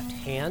prisoner's left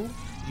hand.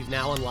 You've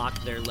now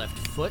unlocked their left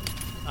foot.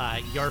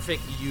 Yarfik,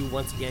 you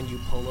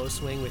polo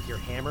swing with your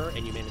hammer,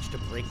 and you manage to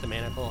break the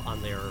manacle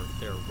on their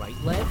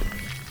right leg.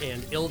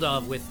 And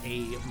Ildov, with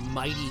a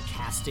mighty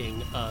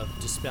casting of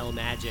Dispel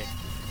Magic,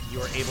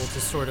 you're able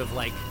to sort of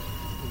like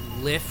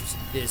lift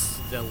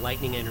the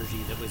lightning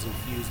energy that was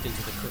infused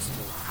into the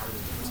crystal out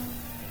of it,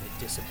 and it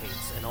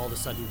dissipates. And all of a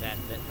sudden, that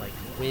like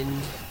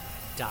wind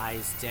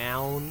dies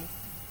down.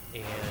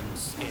 And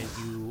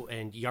you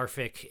and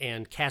Yarfik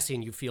and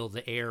Cassian, you feel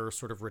the air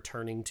sort of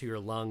returning to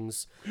your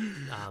lungs.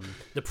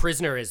 The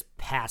prisoner is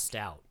passed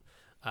out.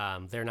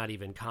 They're not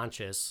even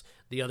conscious.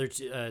 The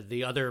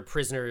other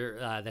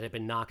prisoner that had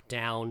been knocked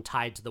down,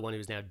 tied to the one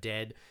who's now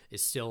dead,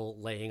 is still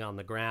laying on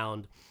the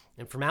ground.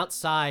 And from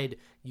outside,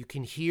 you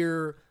can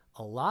hear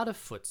a lot of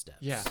footsteps.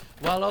 Yeah.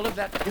 While all of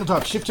that...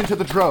 Ildov, shift into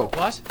the drow.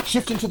 What?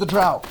 Shift into the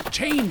drow.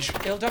 Change!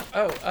 Ildov...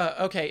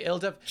 okay.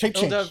 Ildov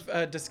Change.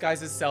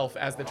 disguises self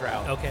as the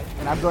drow. Okay.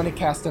 And I'm going to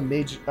cast a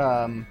mage...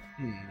 I'm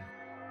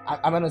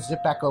going to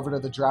zip back over to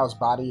the drow's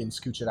body and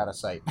scooch it out of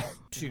sight.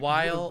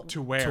 While...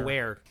 To where? To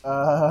where?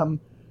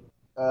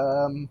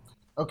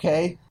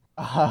 Okay.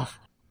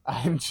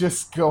 I'm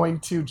just going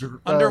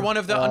to... Under one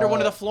of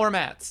the floor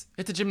mats.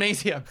 It's a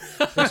gymnasium.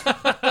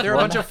 There are a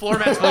bunch of floor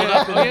mats rolled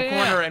up in the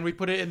corner, and we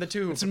put it in the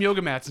tube. Some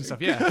yoga mats and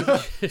stuff,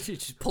 yeah. You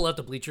just pull out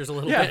the bleachers a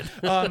little Yeah.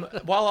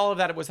 bit. While all of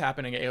that was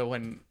happening,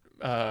 Eowyn,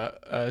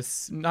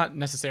 not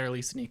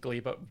necessarily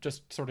sneakily, but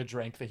just sort of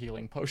drank the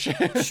healing potion.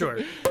 Sure.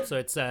 So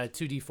it's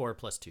 2d4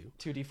 plus 2.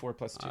 2d4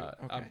 plus 2. Okay.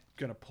 I'm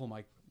gonna pull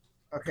my...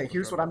 Okay,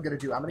 here's what I'm going to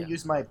do. I'm going to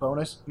use my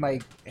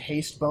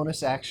haste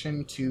bonus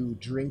action to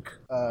drink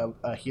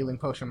a healing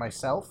potion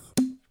myself.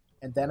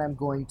 And then I'm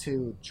going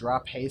to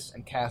drop haste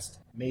and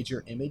cast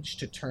Major Image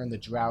to turn the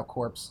drow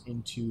corpse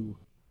into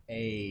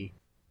a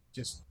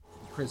just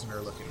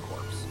prisoner-looking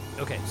corpse.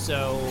 Okay,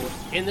 so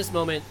in this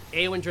moment,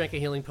 Eowyn drank a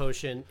healing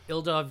potion.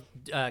 Ildov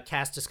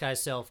cast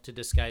Disguise Self to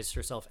disguise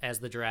herself as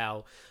the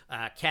drow.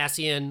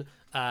 Cassian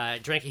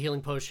drank a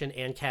healing potion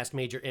and cast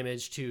Major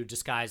Image to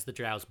disguise the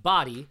drow's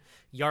body.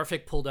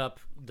 Yarfik pulled up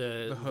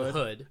the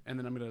hood. And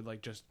then I'm gonna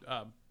like just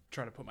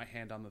try to put my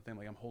hand on the thing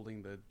like I'm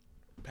holding the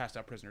passed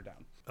out prisoner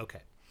down.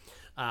 Okay.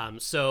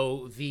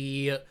 So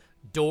the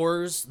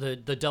doors, the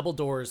double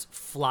doors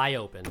fly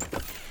open,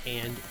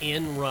 and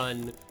in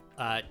run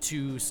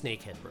two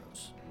snakehead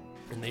bros.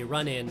 And they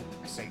run in,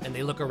 and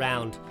they look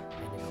around,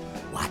 and they go,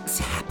 "What's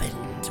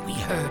happened? We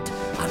heard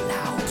a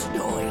loud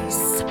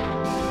noise."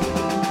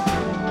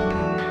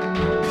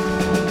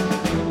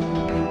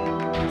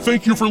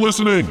 Thank you for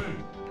listening.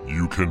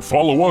 You can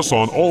follow us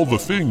on all the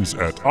things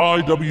at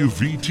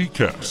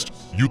IWVTcast.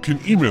 You can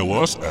email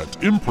us at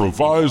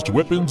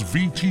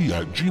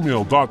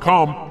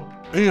improvisedweaponsvt@gmail.com,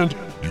 and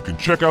you can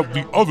check out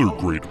the other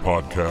great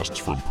podcasts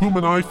from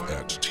Puma Knife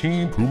at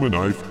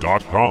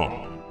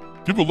teampumaknife.com.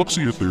 Give a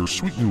look-see at their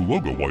sweet new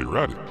logo while you're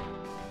at it.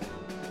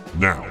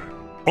 Now,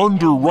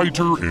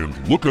 underwriter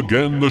and look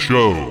again the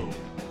show.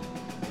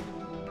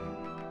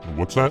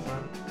 What's that?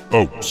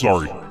 Oh,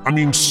 sorry. I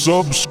mean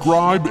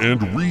subscribe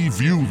and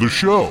review the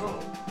show.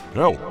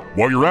 Hell,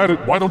 while you're at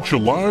it, why don't you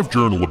live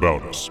journal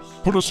about us?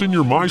 Put us in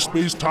your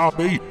MySpace top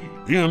 8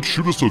 and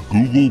shoot us a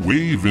Google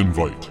Wave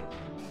invite.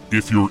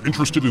 If you're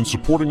interested in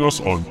supporting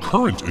us on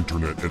current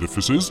internet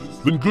edifices,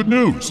 then good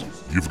news,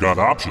 you've got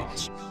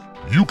options.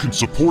 You can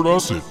support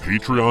us at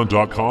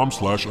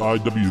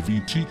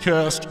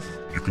patreon.com/IWVTcast.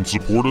 You can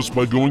support us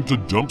by going to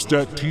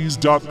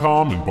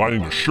dumpstattees.com and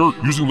buying a shirt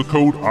using the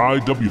code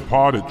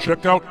IWPOD at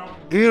checkout.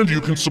 And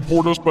you can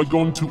support us by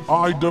going to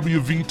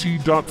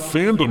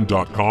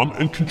iwvt.fandom.com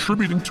and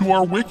contributing to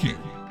our wiki.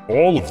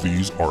 All of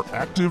these are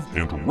active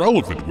and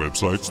relevant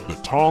websites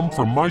that Tom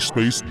from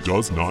MySpace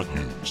does not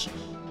use.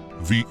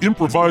 The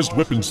Improvised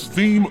Weapons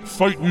theme,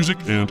 fight music,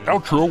 and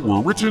outro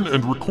were written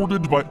and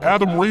recorded by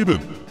Adam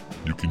Rabin.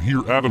 You can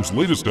hear Adam's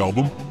latest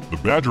album, The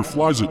Badger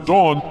Flies at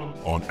Dawn,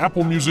 on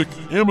Apple Music,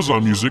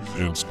 Amazon Music,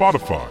 and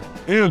Spotify.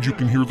 And you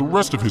can hear the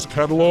rest of his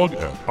catalog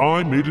at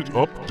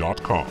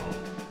imadeitup.com.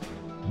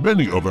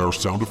 Many of our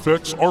sound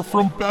effects are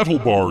from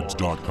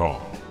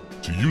BattleBards.com.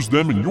 To use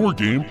them in your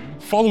game,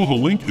 follow the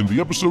link in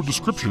the episode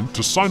description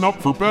to sign up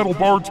for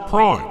BattleBards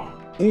Prime,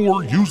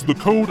 or use the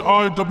code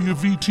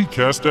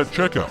IWVTcast at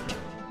checkout.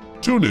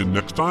 Tune in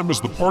next time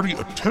as the party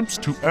attempts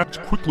to act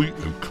quickly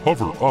and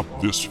cover up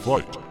this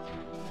fight.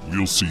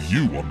 We'll see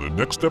you on the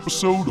next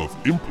episode of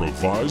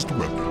Improvised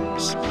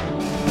Weapons.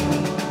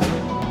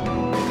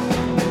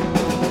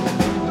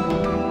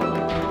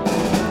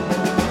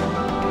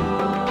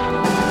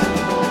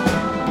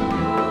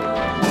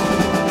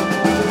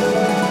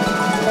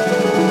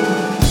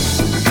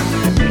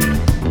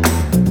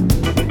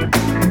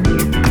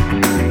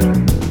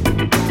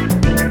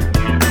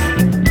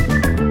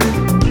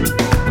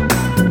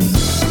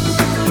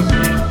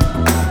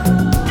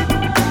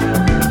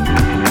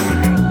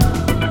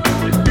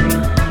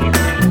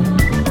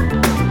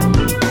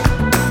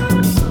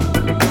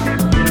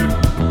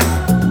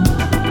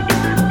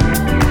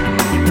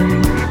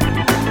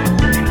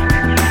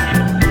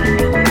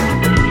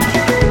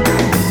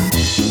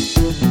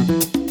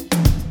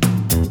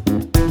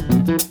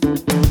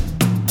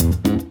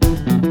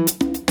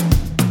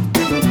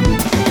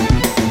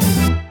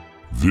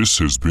 This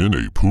has been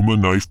a Puma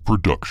Knife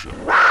production.